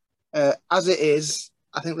 As it is,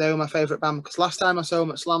 I think they were my favourite band because last time I saw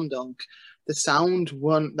them at Slam Dunk, the sound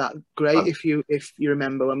wasn't that great. If you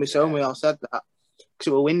remember when we saw them, we all said that because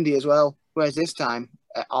it was windy as well. Whereas this time,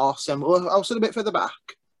 awesome. Well, I was a bit further back,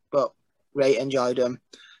 but great, enjoyed them.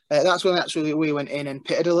 That's when actually we went in and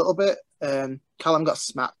pitted a little bit. Callum got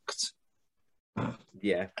smacked.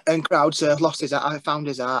 Yeah. And Crowd Surf lost his art. I found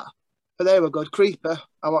his art. But they were good. Creeper.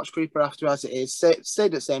 I watched Creeper after As It Is. Stayed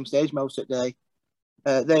at the same stage most of the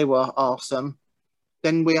day. They were awesome.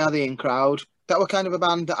 Then We Are the In Crowd. That were kind of a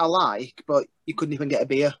band that I like, but you couldn't even get a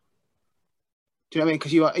beer. Do you know what I mean?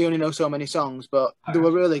 Because you only know so many songs, but they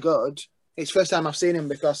were really good. It's the first time I've seen them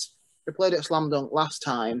because they played at Slam Dunk last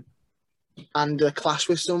time and they clashed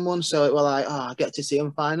with someone. So it was like, I get to see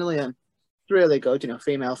them finally. And it's really good,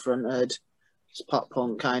 female fronted. It's pop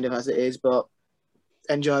punk kind of As It Is, but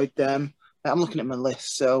enjoyed them. I'm looking at my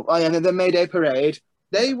list. So, and then the Mayday Parade.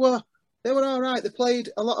 They were all right. They played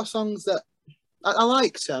a lot of songs that I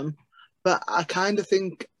liked them, but I kind of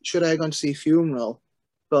think, should I have gone to see Funeral?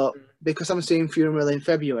 But because I'm seeing Funeral in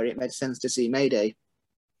February, it made sense to see Mayday.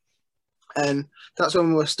 And that's when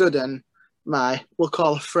we were stood and we'll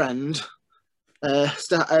call a friend,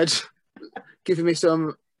 started giving me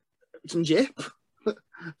some jip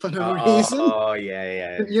for no reason. Oh,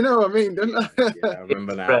 yeah. You know what I mean, don't I? Yeah, I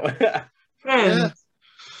remember now. Yeah.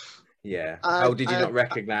 Yeah. How did you not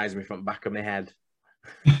recognise me from the back of my head?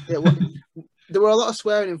 Yeah, there were a lot of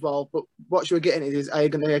swearing involved, but what you were getting is, are you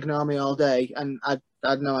going to ignore me all day? And I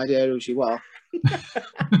had no idea who she was.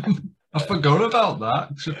 I forgot about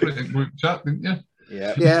that. She put it in group chat, didn't you?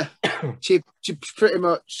 Yeah. Yeah. She pretty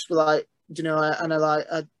much like,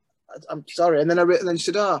 I'm sorry. And then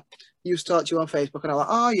she said, you talked to you on Facebook, and I was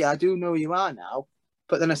like, oh yeah, I do know who you are now.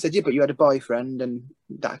 But then I said, yeah, but you had a boyfriend and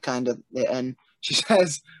that kind of it. And she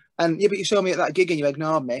says, but you saw me at that gig and you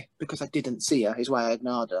ignored me because I didn't see her, is why I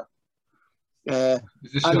ignored her. Is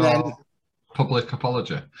this And your then- public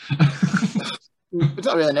apology? It's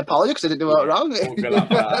not really an apology because I didn't do it wrong. Won't go that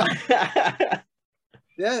far.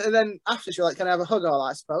 Yeah, and then after she was like, "Can I have a hug?" I was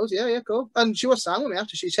like, "I suppose, yeah, cool." And she was sound with me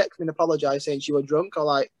after she texted me and apologised, saying she was drunk. I was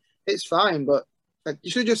like, "It's fine, but like,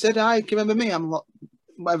 you should have just said, hi, can you remember me?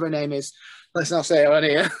 Whatever her name is. Let's not say it on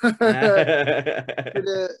here."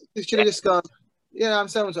 You should have just gone, "Yeah, I'm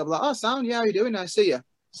so and so." I'm like, "Oh, sound, yeah, how you doing? Nice to see you."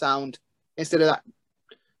 Sound. Instead of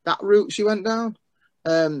that route she went down.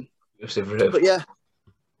 But yeah,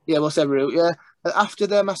 we'll say route, yeah. After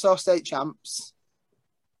them, I saw State Champs,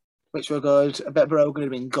 which were good. I bet Brogan had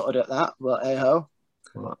been gutted at that, but hey ho.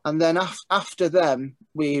 And then after them,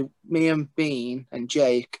 me and Bean and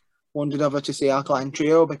Jake wandered over to see Alkaline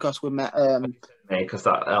Trio because we met. Because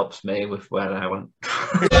that helps me with where I went.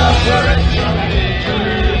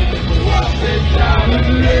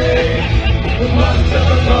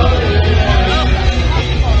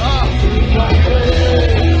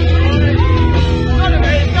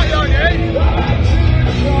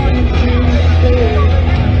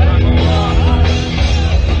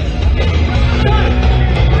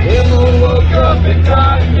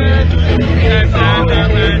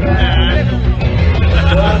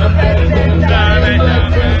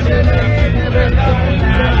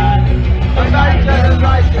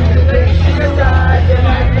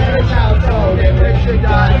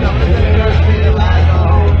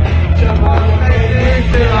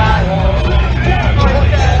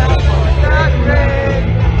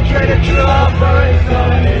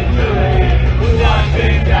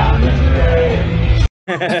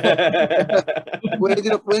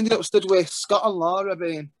 we ended up stood with Scott and Laura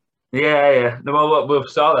being. Yeah. No, well, we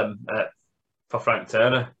saw them for Frank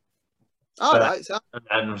Turner. All right. So, And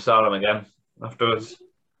then we saw them again afterwards.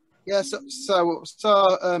 yeah, so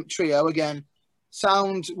Trio again.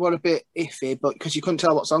 Sound were a bit iffy, but because you couldn't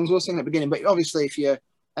tell what songs we were singing at the beginning. But obviously, if you're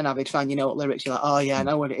an avid fan, you know what lyrics. You're like, oh yeah, I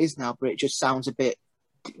know what it is now, but it just sounds a bit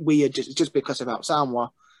weird just because of how sound were.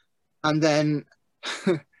 And then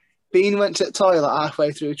Bean went to the toilet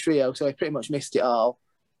halfway through Trio, so he pretty much missed it all.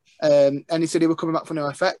 And he said he were coming back for no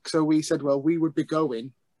effect. So we said, well, we would be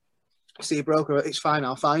going see Broco. It's fine,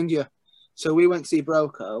 I'll find you. So we went to see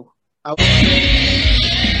Broco.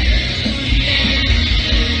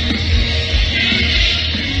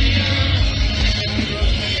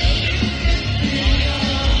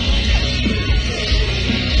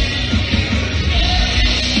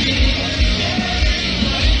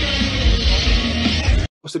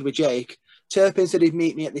 Stood with Jake. Turpin said he'd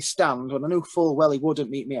meet me at this stand when I knew full well he wouldn't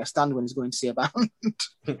meet me at a stand when he's going to see a band.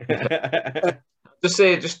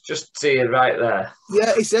 Just see it right there.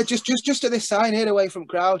 Yeah, he said just at this sign here away from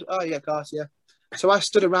crowd. Oh yeah, of course, yeah. So I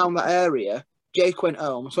stood around that area. Jake went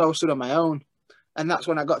home, so I was stood on my own. And that's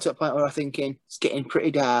when I got to a point where I was thinking, it's getting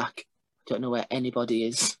pretty dark. I don't know where anybody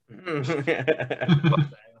is. I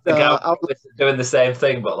was doing the same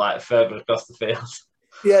thing, but like further across the field.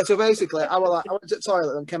 Yeah, so basically, I went to the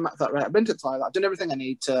toilet and came back. Thought, right, I've been to the toilet. I've done everything I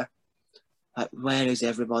need to. Like, where is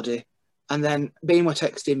everybody? And then Bean were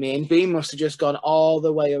texting me, and Bean must have just gone all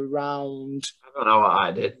the way around. I don't know what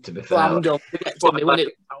I did, to be fair. Slammed up to get to me when it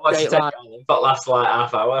watched it but last like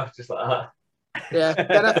half hour, just like that. Yeah,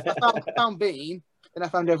 then I found Bean, then I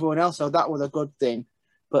found everyone else, so that was a good thing.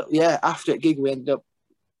 But yeah, after at gig, we ended up,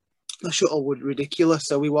 the shuttle was ridiculous,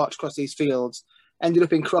 so we walked across these fields, ended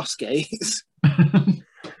up in Crossgates.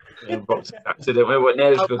 Accident. We were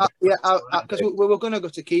near because we were going to go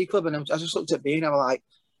to Key Club, and I just looked at Bean, and I was like,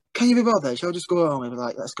 can you be bothered? Shall I just go home? He was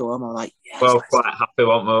like, let's go home. I was like, yes. Well, quite happy,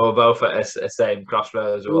 weren't we? We were both at the same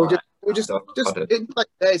crossroads. It's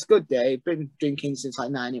a good day. Been drinking since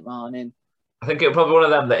like 9 in the morning. I think it was probably one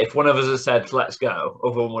of them that if one of us had said, let's go,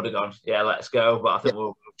 other one would have gone, yeah, let's go. But I think we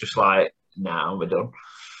were just like, nah, we're done.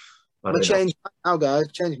 We changed now,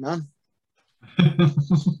 guys. Change, man.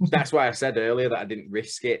 That's why I said earlier that I didn't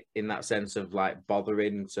risk it in that sense of like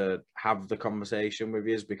bothering to have the conversation with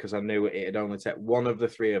you, because I knew it'd only take one of the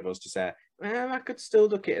three of us to say, I could still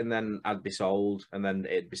duck it, and then I'd be sold, and then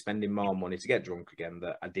it'd be spending more money to get drunk again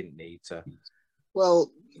that I didn't need to.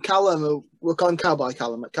 Well, Callum, we're calling Cowboy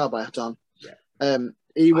Callum at Cowboy Hat on. Yeah.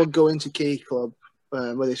 He would go into Key Club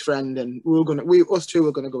with his friend, and us two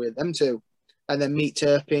were gonna go with them too, and then meet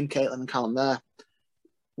Turpin, Caitlin, and Callum there.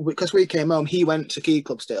 Because we came home, he went to Key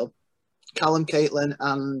Club still. Callum, Caitlin,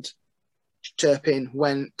 and Turpin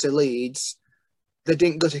went to Leeds. They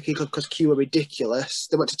didn't go to Key Club because queue were ridiculous.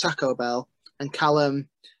 They went to Taco Bell, and Callum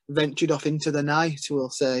ventured off into the night, we'll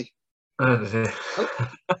say. Yeah,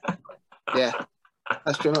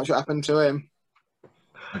 that's pretty much what happened to him.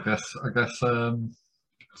 I guess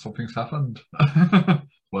something's happened.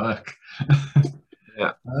 Work.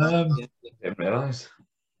 Yeah.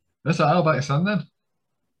 So how about your son then?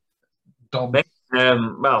 Dom.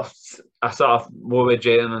 Well, I sort of were with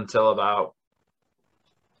Jane until about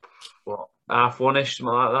what, 1:30ish,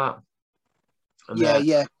 something like that. And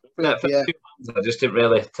Yeah. for a few months, I just didn't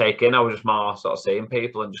really take in. I was just more sort of seeing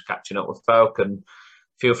people and just catching up with folk. And a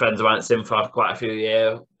few friends I went in for quite a few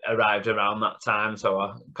years arrived around that time, so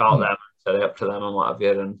I called them, set it up to them and what have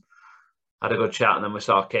you, and had a good chat. And then we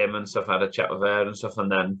saw Kim and stuff. I had a chat with her and stuff,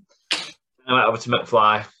 and then I went over to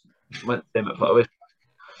McFly. Went to McFly.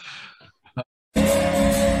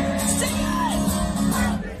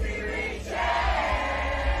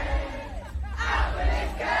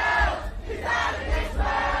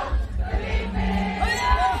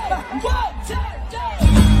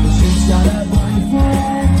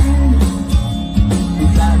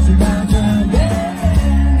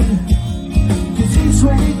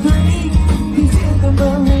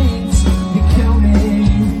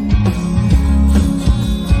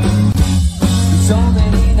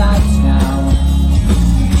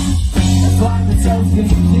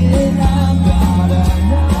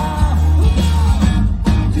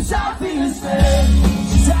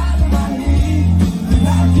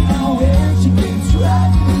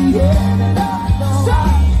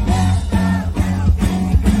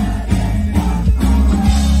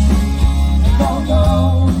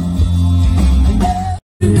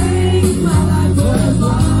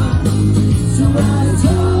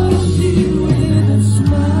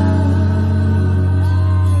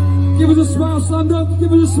 Give us a smile, Slam Dunk.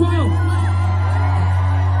 Give us a smile.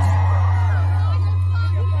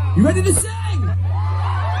 You ready to sing?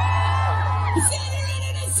 You said you're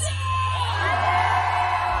ready to sing.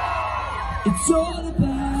 It's all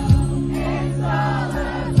about. It's all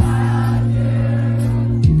about you.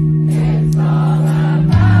 It's all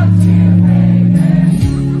about you, baby.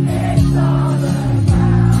 It's all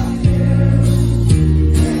about you.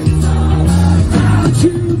 It's all about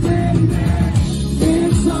you, baby.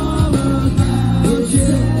 It's all about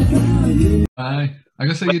you. Aye. I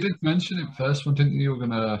guess you did mention it first one, didn't you? You were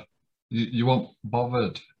gonna, you weren't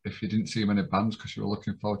bothered if you didn't see many bands because you were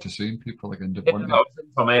looking forward to seeing people again, weren't you?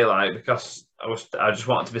 For me, like, because I just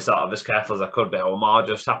wanted to be sort of as careful as I could be. I was more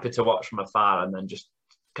just happy to watch from afar and then just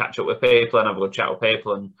catch up with people and have a good chat with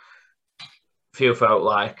people. And a few folk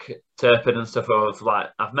like Turpin and stuff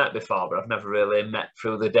I've met before, but I've never really met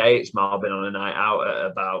through the day. It's more been on a night out at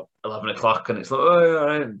about 11 o'clock and it's like, oh, all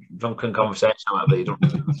right, drunken conversation, whatever you don't.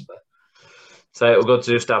 So it was good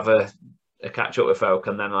to just have a catch up with folk.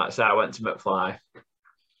 And then, like I say, I went to McFly.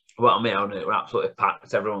 I went on my own and it was absolutely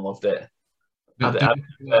packed. Everyone loved it. Had a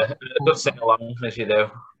good sing along, as you do.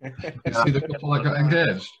 You see the couple that got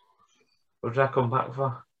engaged? What did I come back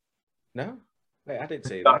for? No, wait, I didn't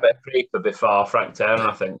see Got a that. bit of creeper before Frank Turner,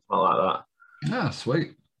 I think, something like that. Ah,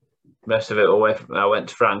 sweet. The rest of it away from, I went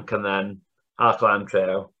to Frank and then Alkaline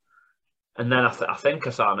Trio. And then I think I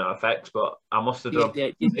saw No Effects, but I must have done.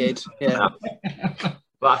 You did, yeah.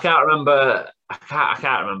 But I can't remember. I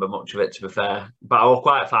can't remember much of it, to be fair. But I was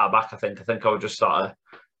quite far back. I think I was just sort of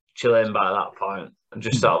chilling by that point, and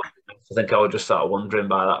just sort of. I think I was just sort of wondering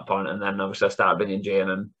by that point, and then obviously I started bringing Jane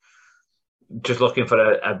and just looking for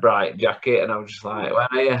a bright jacket, and I was just like, "Where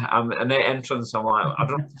are you?" I'm an entrance. I'm like, I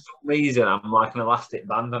don't know, for some reason I'm like an elastic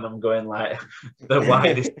band, and I'm going like the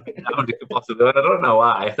widest sound you could possibly do. And I don't know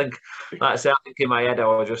why. I think, like I said, I think in my head I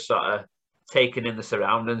was just sort of taking in the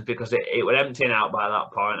surroundings because it was emptying out by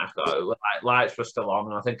that point. I thought like lights were still on,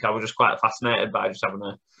 and I think I was just quite fascinated by just having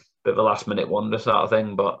a bit of a last minute wonder sort of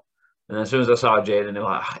thing. But and then as soon as I saw Jane, and they were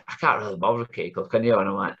like, I can't really bother with Keegle, can you? And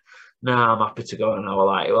I'm like, no, I'm happy to go. And I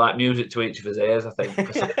was like music to each of his ears, I think.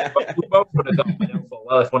 We both would have gone,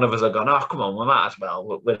 well, if one of us had gone, oh, come on, we might as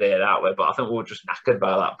well, we're there, aren't we? But I think we were just knackered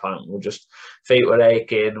by that point. We were just, feet were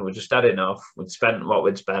aching, we just had enough. We'd spent what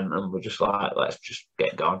we'd spent, and we're just like, let's just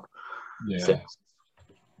get gone. Yeah.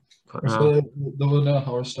 So there were no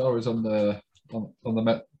horror stories on the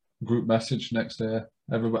group message next day.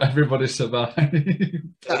 Everybody survived.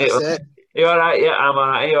 That's it. You all right? Yeah, I'm all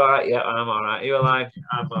right. You all right? Yeah, I'm all right. You alive?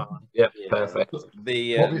 I'm all right. Yeah, perfect.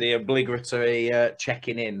 The obligatory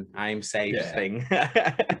checking in, I'm safe thing.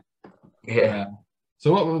 Yeah.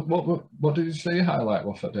 So what did you say your highlight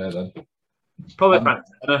was that day then? Probably Frank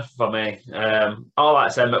Turner for me. All like I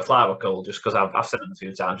said, McFly were cool just because I've said it a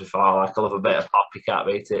few times before. Like, I love a bit of pop, you can't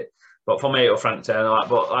beat it. But for me, it was Frank Turner.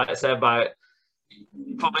 But like I said,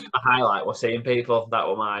 probably the highlight was seeing people. That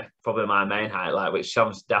was probably my main highlight, which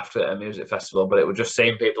sounds daft at a music festival, but it was just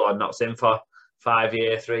seeing people I'd not seen for 5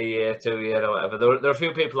 years, 3 years, 2 years, or whatever. There are a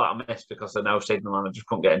few people that I missed because of no signal and I just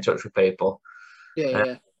couldn't get in touch with people.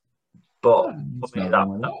 Yeah. But for me, that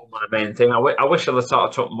was my main thing. I wish I'd sort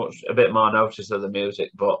of took a bit more notice of the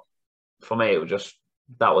music, but for me, it was just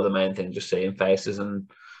that was the main thing, just seeing faces and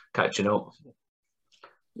catching up.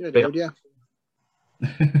 Yeah, dude, yeah.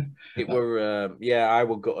 It were I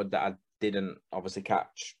was gutted that I didn't obviously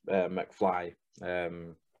catch McFly.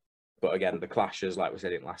 But again, the clashes, like we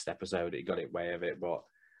said in last episode, it got it way of it. But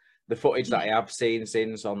the footage that I have seen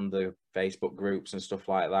since on the Facebook groups and stuff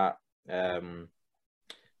like that, I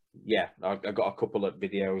got a couple of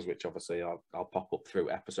videos which obviously I'll pop up through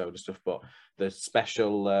episode and stuff. But the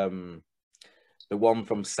special, the one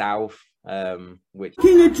from South, which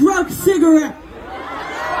King of drug cigarette.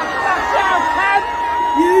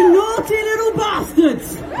 You naughty little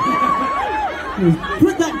bastards!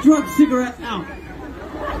 Put that drug cigarette out.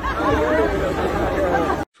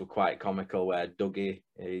 were quite comical, where Dougie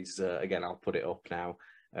is again, I'll put it up now.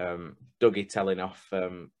 Dougie telling off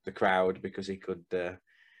the crowd because he could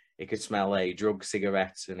smell a drug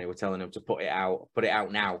cigarette, and they were telling him to put it out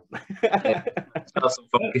now. Smell some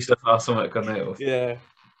funky stuff or something, couldn't it? Yeah.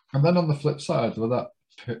 And then on the flip side, with that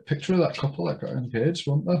picture of that couple that got engaged,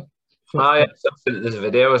 wasn't there? Oh yeah, there's a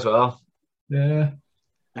video as well. Yeah.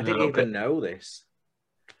 I didn't even know this.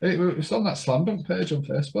 It was on that Slam Dunk page on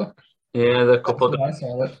Facebook. Yeah, the couple of I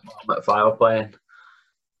saw it. McFly playing.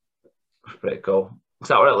 It's pretty cool. Is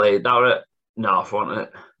that what it laid? That were it? North, wasn't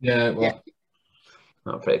it? Yeah, it was. Yeah.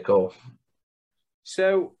 That's pretty cool.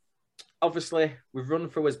 So, obviously, we've run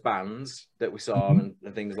through his bands that we saw and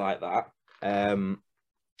things like that,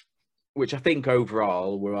 which I think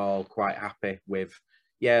overall we're all quite happy with.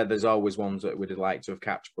 Yeah, there's always ones that we'd like to have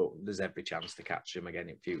catch, but there's every chance to catch them again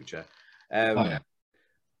in future.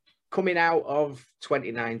 Coming out of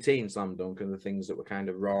 2019 Slam Dunk and the things that were kind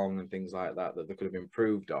of wrong and things like that they could have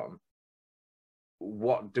improved on,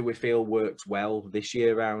 what do we feel worked well this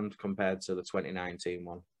year round compared to the 2019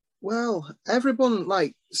 one? Well, everyone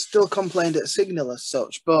still complained at Signal as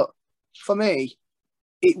such, but for me,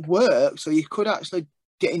 it worked. So you could actually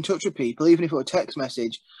get in touch with people, even if it was a text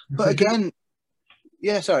message. But again,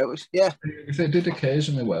 if it did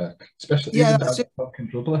occasionally work, especially that's it. Fucking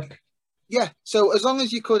Drublic. Yeah, so as long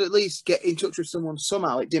as you could at least get in touch with someone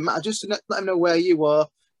somehow, it didn't matter. Just to let them know where you were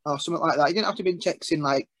or something like that. You didn't have to be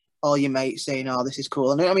texting all your mates saying, "Oh, this is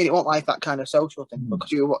cool." And I mean, it wasn't like that kind of social thing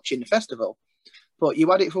because you were watching the festival. But you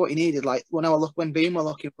had it for what you needed. Like when Beam were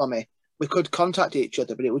looking for me, we could contact each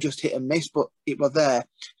other, but it would just hit and miss. But it was there.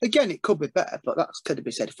 Again, it could be better, but that's could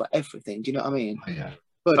be said for everything. Do you know what I mean? Oh, yeah.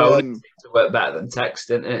 But it worked better than text,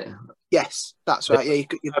 didn't it? Yes, that's right. Yeah,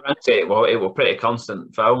 it was pretty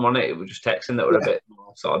constant phone, wasn't it? It was just texting that were a bit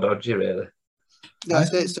more sort of dodgy, really.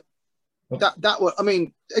 That's it. So that was. I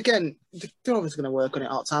mean, again, they're obviously going to work on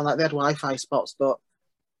it all the time. Like they had Wi-Fi spots, but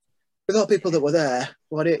without people that were there,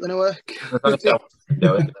 was it going to work?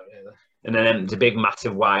 In an empty, big,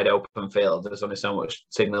 massive, wide open field, there's only so much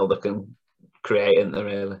signal that can create, isn't there,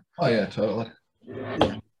 really? Oh yeah, totally.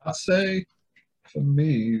 Yeah. I'd say for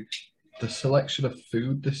me, the selection of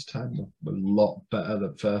food this time was a lot better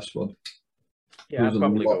than the first one. Yeah, there was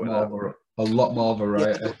a lot more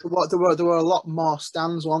variety. Yeah, there were a lot more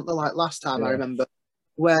stands, weren't there? Like last time, I remember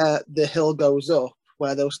where the hill goes up,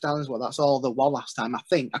 where those stands were. That's all there was last time, I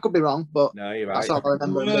think. I could be wrong, but no, you're right. That's all I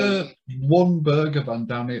remember. One burger van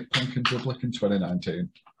down here at Pumpkin Drublic in 2019.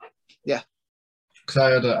 Yeah,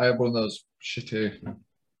 because I had one of those shitty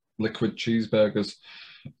liquid cheeseburgers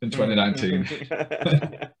in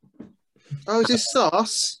 2019. Oh, is this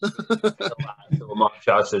sauce? There were more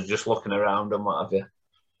choices just looking around and what have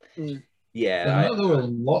you. Yeah, there were a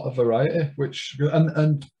lot of variety,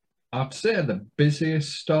 and I'd say the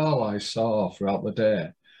busiest stall I saw throughout the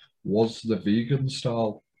day was the vegan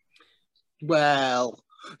stall. Well,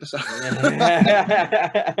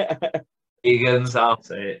 vegans, I'll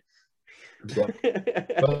say it.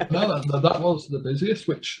 But no, that was the busiest,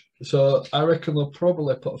 so I reckon they'll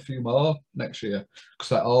probably put a few more next year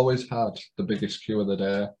because I always had the biggest queue of the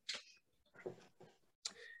day.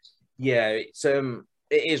 Yeah, it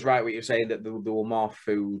is right what you're saying that there were more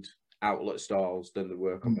food outlet stalls than there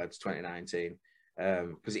were compared to 2019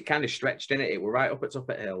 because it kind of stretched in it. It were right up at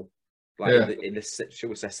Tuppet Hill, in the should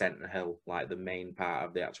we say Centre Hill, like the main part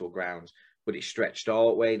of the actual grounds, but it stretched all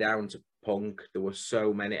the way down to Punk. There were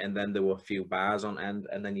so many, and then there were a few bars on end,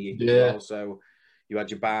 and then you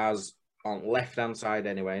had your bars on left hand side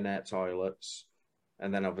anyway, near toilets,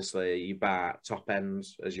 and then obviously your bar top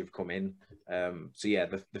ends as you've come in. So yeah,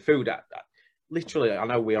 the food literally, I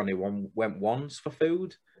know we only went once for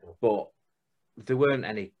food, but there weren't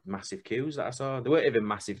any massive queues that I saw. There weren't even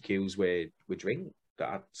massive queues with drink that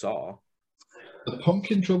I saw. The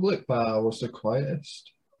Pumpkin Drublic bar was the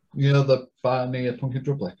quietest. You know, the bar near Pumpkin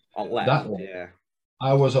Drublic? On left, that one, yeah.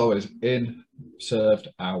 I was always in, served,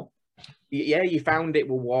 out. Yeah, you found it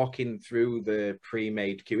were walking through the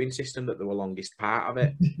pre-made queuing system that they were longest part of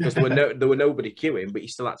it, because there were nobody queuing, but you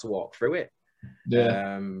still had to walk through it.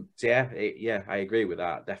 Yeah. So yeah, I agree with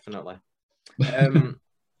that, definitely.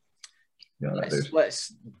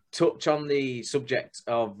 Let's touch on the subject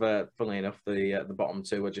of, funnily enough, the bottom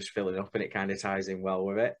two are just filling up, and it kind of ties in well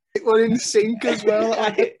with it. It was in sync as well.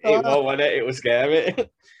 It was, wasn't it? It was scary.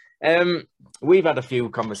 We've had a few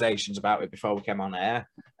conversations about it before we came on air.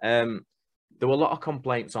 There were a lot of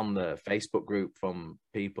complaints on the Facebook group from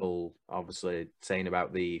people, obviously, saying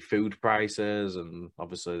about the food prices and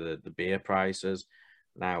obviously the beer prices.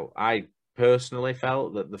 Now, I personally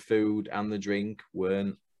felt that the food and the drink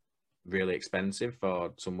weren't really expensive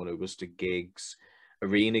for someone who goes to gigs,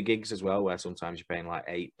 arena gigs as well, where sometimes you're paying like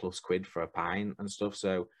 £8+ for a pint and stuff.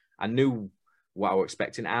 So I knew what I was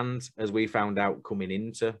expecting. And as we found out coming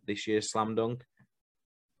into this year's Slam Dunk,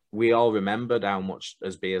 we all remembered how much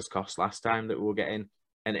as beers cost last time that we were getting,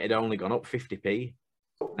 and it had only gone up 50p.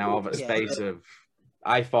 Now, over the space of,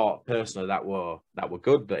 I thought personally that were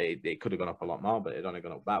good, that it could have gone up a lot more, but it had only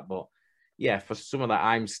gone up that. But yeah, for some of that,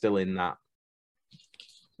 I'm still in that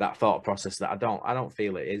thought process that I don't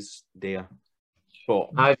feel it is dear. But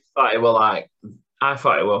I thought it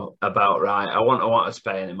were about right. I want to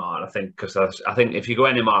pay anymore. I think because I think if you go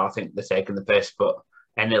anymore, I think they're taking the piss. But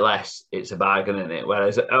any less, it's a bargain, isn't it?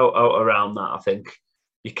 Whereas around that, I think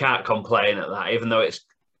you can't complain at that. Even though it's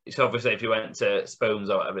obviously, if you went to Spoons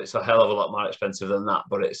or whatever, it's a hell of a lot more expensive than that.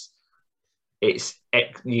 But it's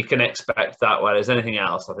you can expect that. Whereas anything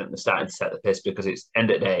else, I think they're starting to set the piss, because it's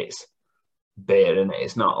end of the day, it's beer, and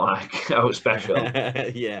it's not like special.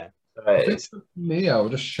 Yeah. I think for me, I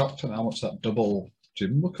was just shocked at how much that double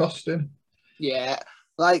gin were costing. Yeah,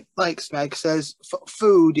 like Smeg says,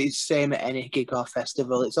 food is same at any gig or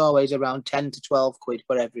festival. It's always around 10 to 12 quid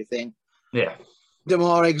for everything. Yeah. The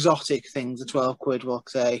more exotic things are 12 quid, we'll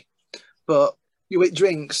say. But you would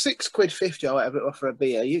drink £6.50 or whatever it was for a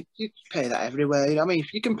beer. You pay that everywhere. You know what I mean?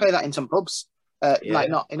 If you can pay that in some pubs, like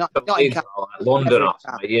not in like London,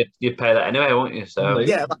 you'd pay that anyway, won't you? So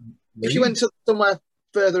yeah, if you went to somewhere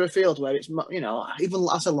further afield where it's, you know, even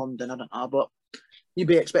as a London, I don't know, but you'd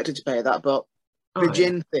be expected to pay that. But the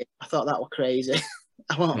gin thing, I thought that was crazy.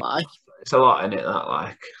 I won't lie. It's a lot in it, that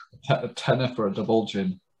like a tenner for a double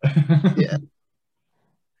gin. Yeah.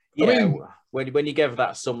 Yeah, I mean, when you give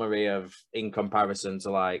that summary of, in comparison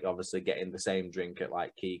to like obviously getting the same drink at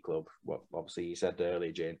like Key Club, what obviously you said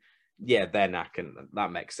earlier, Jane, yeah, then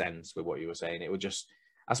that makes sense with what you were saying. It would just,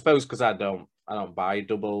 I suppose, because I don't buy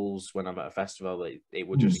doubles when I'm at a festival. It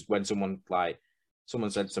would just, when someone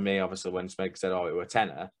said to me, obviously when Smeg said, oh, it were a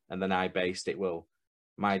tenner, and then I based it, well,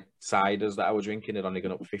 my ciders that I was drinking had only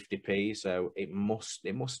gone up 50p, so it must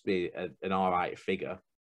be an all right figure.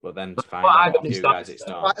 But then to find out from you guys, it's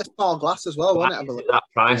not. Quite a small glass as well, wasn't it? I believe. That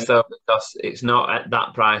price though, because it's not at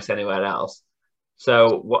that price anywhere else.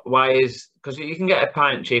 So why is, because you can get a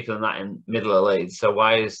pint cheaper than that in middle of Leeds. So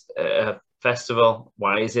why is a festival?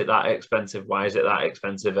 Why is it that expensive? Why is it that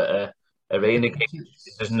expensive at a arena gig?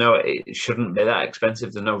 It shouldn't be that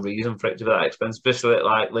expensive. There's no reason for it to be that expensive, especially at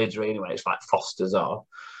like Leeds Arena where it's like Foster's or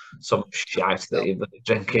some shite that you're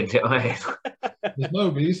drinking. You know what I mean? There's no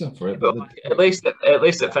reason for it. But at least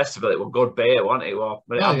at festival, it was good beer, wasn't it? Well,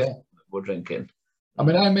 we're drinking. I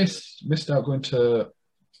mean, I missed out going to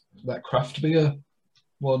that craft beer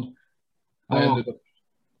one. I was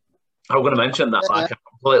going to mention that. Like, I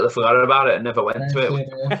completely forgot about it and never went to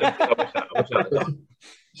it.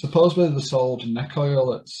 Supposedly they sold neck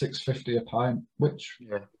oil at $6.50 a pint, which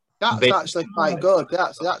that's actually quite good.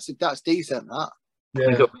 That's decent. That. Yeah. I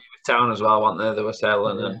think up town as well, weren't they? They were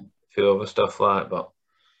selling and a few other stuff like, but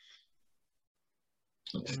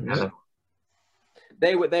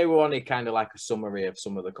they were only kind of like a summary of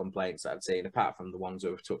some of the complaints that I'd seen, apart from the ones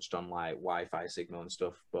that we've touched on, like Wi-Fi signal and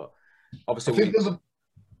stuff. But obviously, I think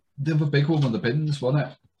the other big one were the bins, wasn't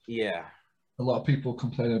it? Yeah, a lot of people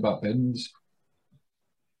complaining about bins.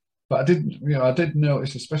 But I did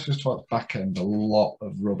notice, especially towards the back end, a lot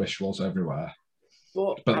of rubbish was everywhere.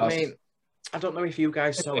 But I mean, I don't know if you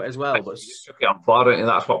guys saw it as well, but on floor, don't you?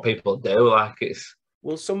 That's what people do. Like it's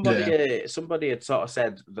somebody had sort of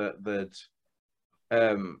said that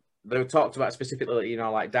they talked about specifically,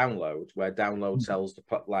 like Download, where Download sells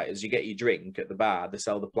like as you get your drink at the bar, they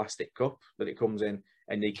sell the plastic cup that it comes in,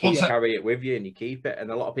 and you carry it with you and you keep it.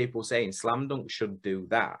 And a lot of people saying Slam Dunk should do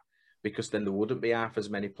that, because then there wouldn't be half as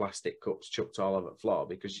many plastic cups chucked all over the floor.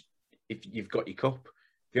 Because if you've got your cup,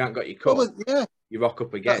 if you haven't got your cup, you rock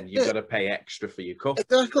up again. You've got to pay extra for your cup.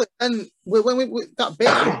 Exactly. And when we that bit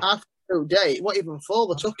after the day, it wasn't even full.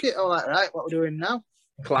 They took it. I'm like, right, what are we doing now?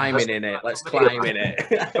 Climbing in it. Let's climb in it.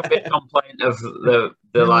 It should be a complaint of the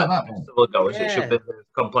You like like that one? festival goers. It Yeah. should be the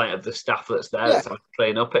complaint of the staff that's there. Yeah. That's having to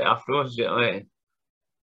train up it afterwards. You know what I mean?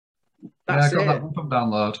 Yeah, I That's got it. that one from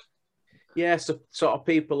download. Yeah, so sort of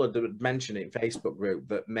people are mentioning in Facebook group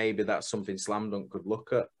that maybe that's something Slam Dunk could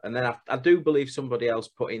look at. And then I do believe somebody else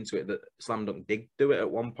put into it that Slam Dunk did do it at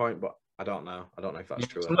one point, but I don't know. I don't know if that's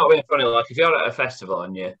true. It's not being funny. Like if you're at a festival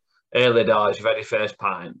and you're early doors, you've had your first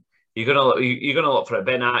pint, you're gonna look for a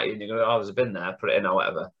bin, aren't you? And you're gonna, oh, there's a bin there, put it in or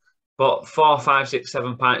whatever. But 4, 5, 6,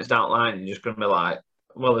 7 pints down the line, you're just gonna be like,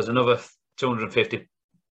 well, there's another 250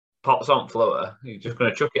 pots on floor. You're just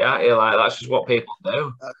gonna chuck it at you. Like that's just what people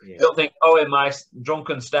do. Yeah. You don't think, oh, in my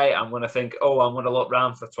drunken state, I'm gonna think, oh, I'm gonna look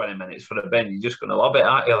round for 20 minutes for the bin. You're just gonna lob it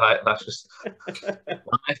at you. Like that's just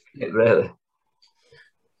life, it really.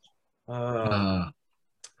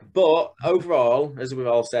 But overall, as we've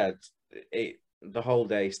all said, the whole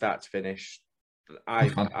day, start to finish,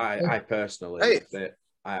 I personally loved it.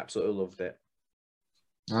 I absolutely loved it.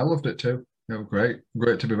 I loved it too. It was great.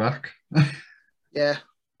 Great to be back. Yeah.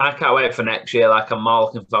 I can't wait for next year. Like I'm more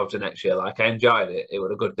looking forward to next year. Like I enjoyed it. It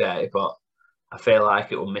was a good day, but I feel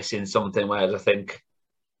like it was missing something. Whereas I think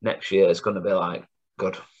next year is going to be like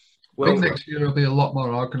good. I think next year will be a lot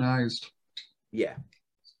more organised. Yeah.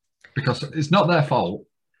 Because it's not their fault,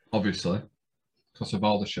 obviously, because of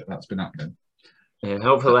all the shit that's been happening. Yeah,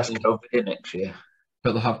 hopefully less COVID next year.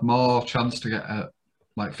 But they'll have more chance to get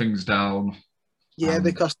like things down. Yeah,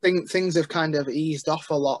 because things have kind of eased off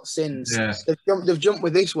a lot since. Yeah. They've jumped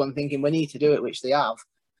with this one thinking we need to do it, which they have.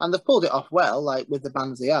 And they've pulled it off well, like with the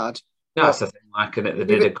bands they had. Yeah, that's the thing, like, and they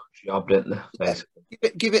did a good job, didn't they?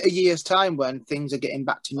 Basically. Give it a year's time when things are getting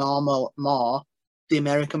back to normal more. The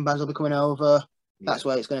American bands will be coming over. That's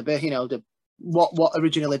where it's going to be, you know, what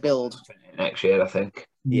originally built. Next year, I think.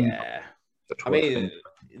 Yeah. I mean,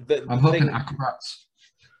 I'm hoping Acrobats.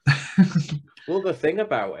 Well, the thing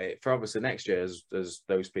about it, for obviously next year, as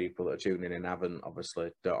those people that are tuning in don't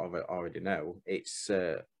already know, it's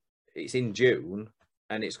in June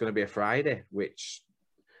and it's going to be a Friday, which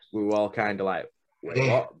we were all kind of like, wait,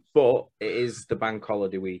 what? But it is the bank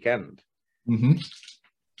holiday weekend. Mm-hmm.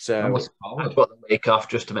 So I got the week off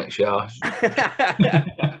just to make sure.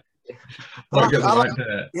 Yeah, I'll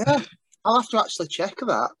have to actually check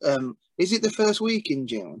that. Is it the first week in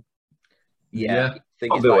June? Yeah. I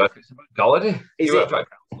think it's like, holiday. Is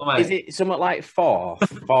it something like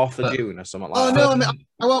 4th of June or something like that? Oh,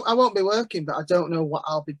 no, I won't be working, but I don't know what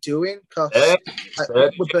I'll be doing because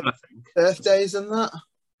birthdays and that.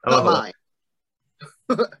 Not mine.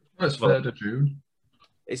 It's 3rd of June.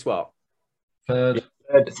 It's what? 3rd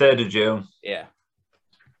of June. Yeah.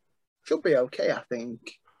 Should be okay, I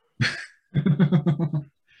think.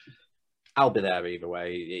 I'll be there either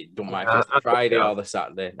way. It don't matter if it's the Friday or the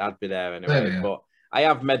Saturday. I'd be there anyway. Yeah. But I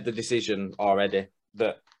have made the decision already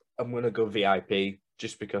that I'm going to go VIP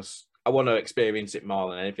just because I want to experience it more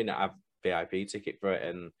than anything. I have VIP ticket for it,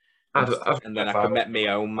 and then I can make my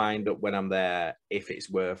own mind up when I'm there if it's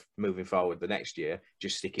worth moving forward the next year,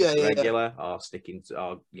 just sticking to regular or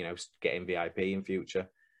getting VIP in future.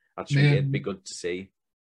 I think it'd be good to see.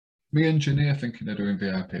 Me and Ginny are thinking of doing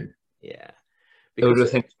VIP. Yeah. Who do you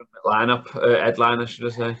think lineup, headliner, should I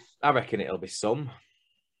say? I reckon it'll be some.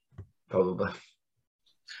 Probably.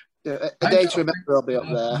 A day to remember will be up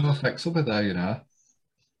there. NoFX will be there, you know.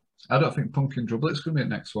 I don't think Pumpkin Drublet's going to be the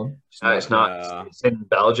next one. No, it's not. It's in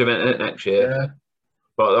Belgium, isn't it, next year? Yeah.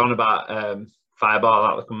 But they're on about Fireball,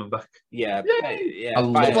 that was coming back. Yeah. I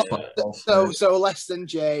love Fireball. So less than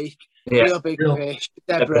Jake, yeah. Real Big Fish,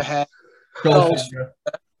 Deborah Head.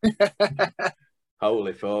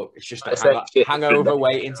 Holy fuck. It's just a hangover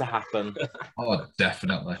waiting to happen. Oh,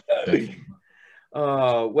 definitely.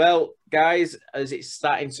 Oh, well, guys, as it's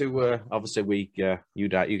starting to, obviously you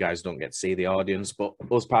guys don't get to see the audience, but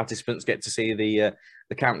us participants get to see the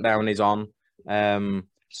countdown is on. So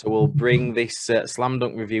we'll bring this Slam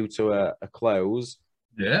Dunk review to a close.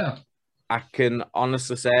 Yeah. I can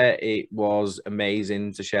honestly say it was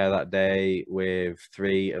amazing to share that day with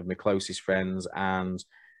 3 of my closest friends and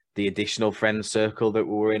the additional friend circle that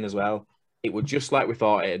we were in as well. It was just like we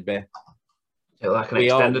thought it'd be. Like an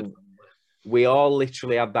extended. We all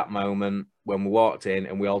literally had that moment when we walked in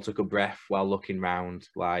and we all took a breath while looking round.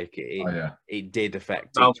 Like it did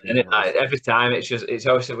affect each other. Like, every time it's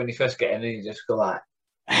obviously when you first get in and you just go like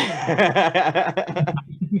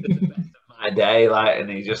my day, like, and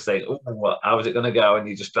you just think, oh, how's it gonna go? And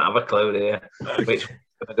you just don't have a clue there. Which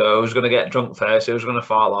gonna go, who's gonna get drunk first, who's gonna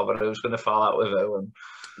fall over, who's gonna fall out with who, and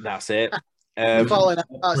that's it. Falling out,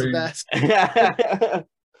 that's the best.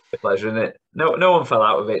 Pleasure, isn't it? No one fell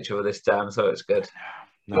out with each other this time, so it's good.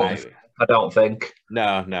 No, I don't think.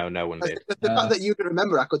 No, one did. The fact that you can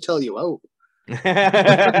remember, I could tell you out.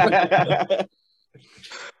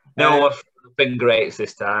 No one's been great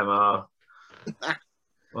this time, or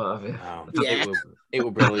what have you? Oh, Yeah. it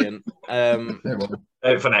will brilliant.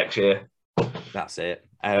 For next year. That's it.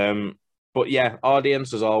 But yeah,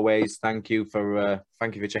 audience, as always, thank you for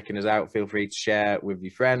checking us out. Feel free to share it with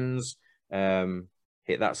your friends.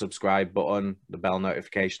 Hit that subscribe button, the bell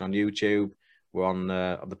notification on YouTube. We're on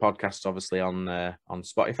the podcast, obviously on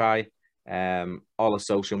Spotify. All the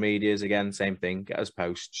social medias, again, same thing. Get us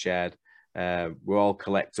posts shared. We're all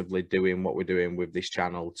collectively doing what we're doing with this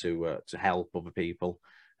channel to help other people,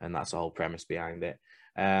 and that's the whole premise behind it.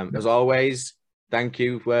 As always, thank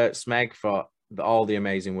you, Smeg, for all the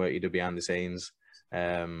amazing work you do behind the scenes.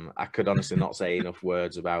 I could honestly not say enough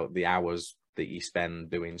words about the hours that you spend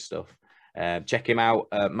doing stuff. Check him out,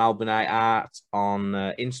 Malbonite Art on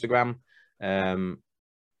Instagram.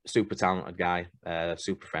 Super talented guy,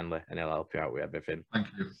 super friendly, and he'll help you out with everything. Thank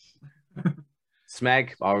you.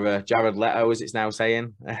 Smeg, or Jared Leto, as it's now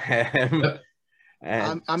saying. I'm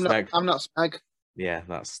not Smeg. Yeah,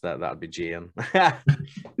 that'd be Gian.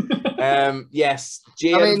 Yes,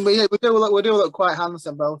 Gian. I mean, we do look quite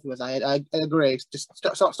handsome, both of us. I agree. Just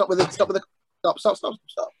stop with it. Stop.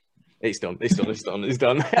 It's done.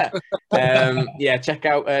 Yeah, check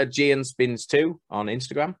out Gian Spins 2 on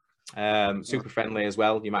Instagram. Super friendly as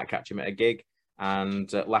well. You might catch him at a gig.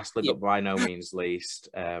 And lastly, but by no means least,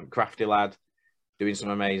 Crafty Lad, doing some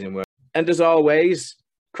amazing work. And as always,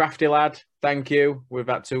 Crafty Lad, thank you. We've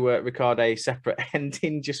had to record a separate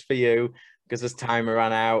ending just for you because as time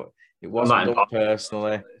ran out, it wasn't done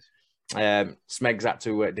personally. Smeg's had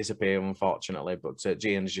to disappear, unfortunately, but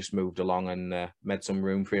Gian's just moved along and made some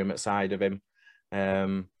room for him at side of him.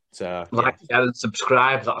 So like, share and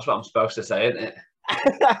subscribe. That's what I'm supposed to say, isn't it?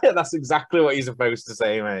 That's exactly what you're supposed to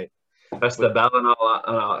say, mate. Press the bell and all that.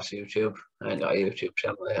 Oh, that's YouTube. I ain't got a YouTube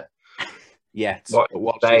channel yet. Yet,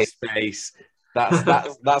 watch this space. That's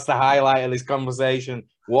the highlight of this conversation.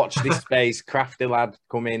 Watch this space. Crafty Lad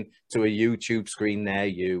coming to a YouTube screen near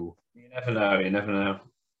you. You never know.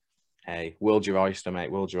 Hey, world your oyster,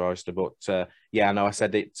 mate. World your oyster. But yeah, I know I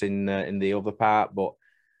said it in the other part, but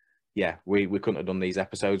yeah, we couldn't have done these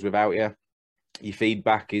episodes without you. Your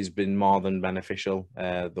feedback has been more than beneficial.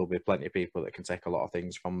 There'll be plenty of people that can take a lot of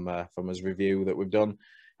things from us review that we've done.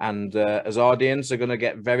 And as audience are going to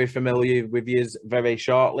get very familiar with you very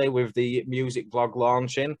shortly with the music blog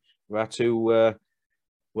launching. We had two, I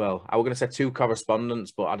was going to say two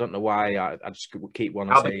correspondents, but I don't know why. I just keep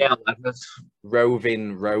wanting to say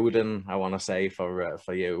Roving Roden, I want to say for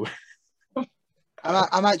you.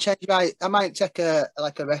 I might check a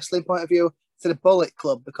wrestling point of view. To the Bullet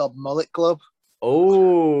Club, they're called Mullet Club.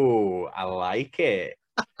 Oh, I like it.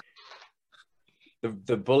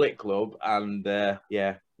 The Bullet Club, and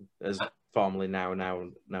yeah, as formerly now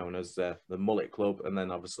known as the Mullet Club, and then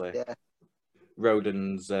obviously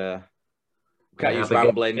Roden's. Can't use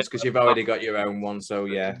ramblings because you've already got your own one, so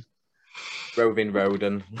yeah, Roving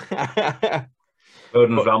Roden.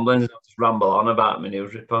 Roden's ramblings. I'll just ramble on about my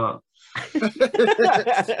news report. We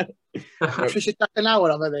should take an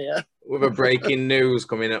hour over there. With a breaking news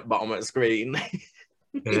coming at bottom of the screen.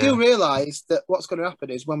 You do realise that what's going to happen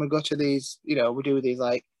is when we go to these, we do these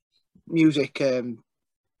like music kind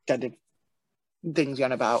of things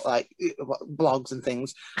on about like blogs and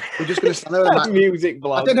things. We're just going to stand there with like, music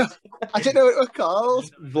blog. I don't know what it was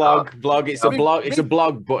called. Blog. It's a blog. It's a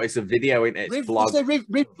blog, but it's a video, isn't it? It's blog.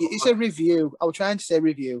 It's a review. I was trying to say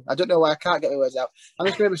review. I don't know why I can't get the words out. I'm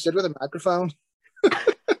just going to stood with a microphone.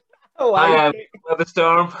 I am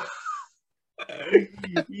Weatherstorm.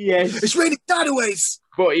 Yes. It's raining sideways.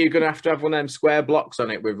 But you're going to have one of them square blocks on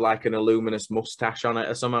it with like an illuminous mustache on it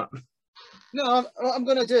or something. No, what I'm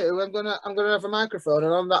going to do, I'm going to have a microphone,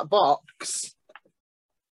 and on that box,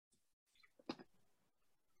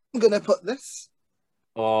 I'm going to put this.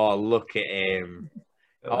 Oh, look at him.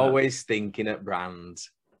 Always thinking at brand.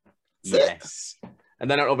 Yes.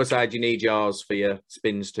 And then on the other side, you need yours for your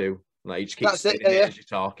spins too. Like you just keep spinning it as you're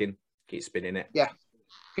talking. Keep spinning it. Yeah.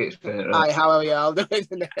 Keep spinning it. Hi, how are you all doing?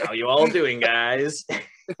 How are you all doing, guys?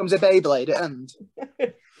 Becomes a Beyblade at end.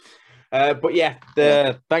 But yeah,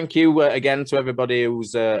 thank you again to everybody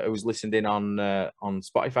who's listened in on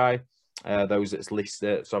Spotify. Those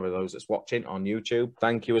that's watching on YouTube.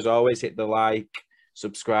 Thank you as always. Hit the like,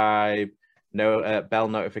 subscribe, bell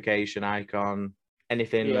notification icon,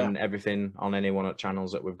 anything and everything on any one of the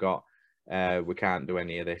channels that we've got. We can't do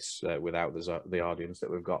any of this without the audience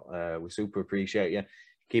that we've got. We super appreciate you.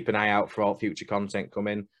 Keep an eye out for all future content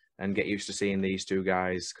coming, and get used to seeing these two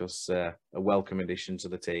guys because a welcome addition to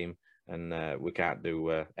the team. and we can't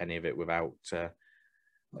do any of it without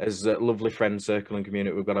as a lovely friend circle and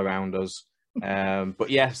community we've got around us. But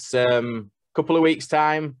yes, couple of weeks'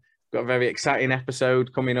 time, got a very exciting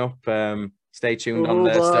episode coming up. Stay tuned on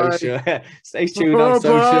the social. Stay tuned on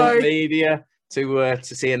social media to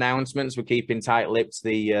see announcements. We're keeping tight-lipped.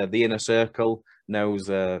 The inner circle knows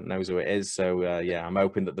who it is. So yeah, I'm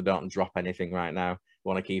hoping that they don't drop anything right now.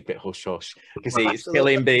 Want to keep it hush hush. You can see it's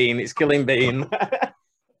killing Bean. It's killing Bean.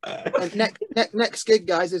 Next gig,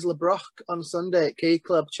 guys, is LeBrock on Sunday at Key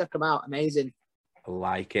Club. Check them out. Amazing. I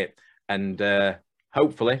like it. And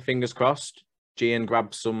hopefully, fingers crossed, Gian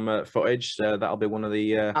grabs some footage. That'll be one of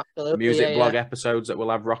the music blog episodes that we'll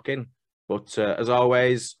have rocking. But as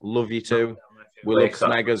always, love you too. We love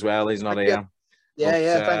Smeg as well. He's not here.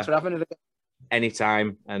 Yeah, thanks for having it again.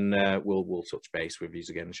 Anytime, and we'll touch base with you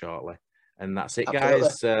again shortly. And that's it,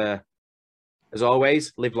 guys. As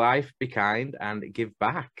always, live life, be kind, and give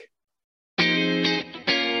back.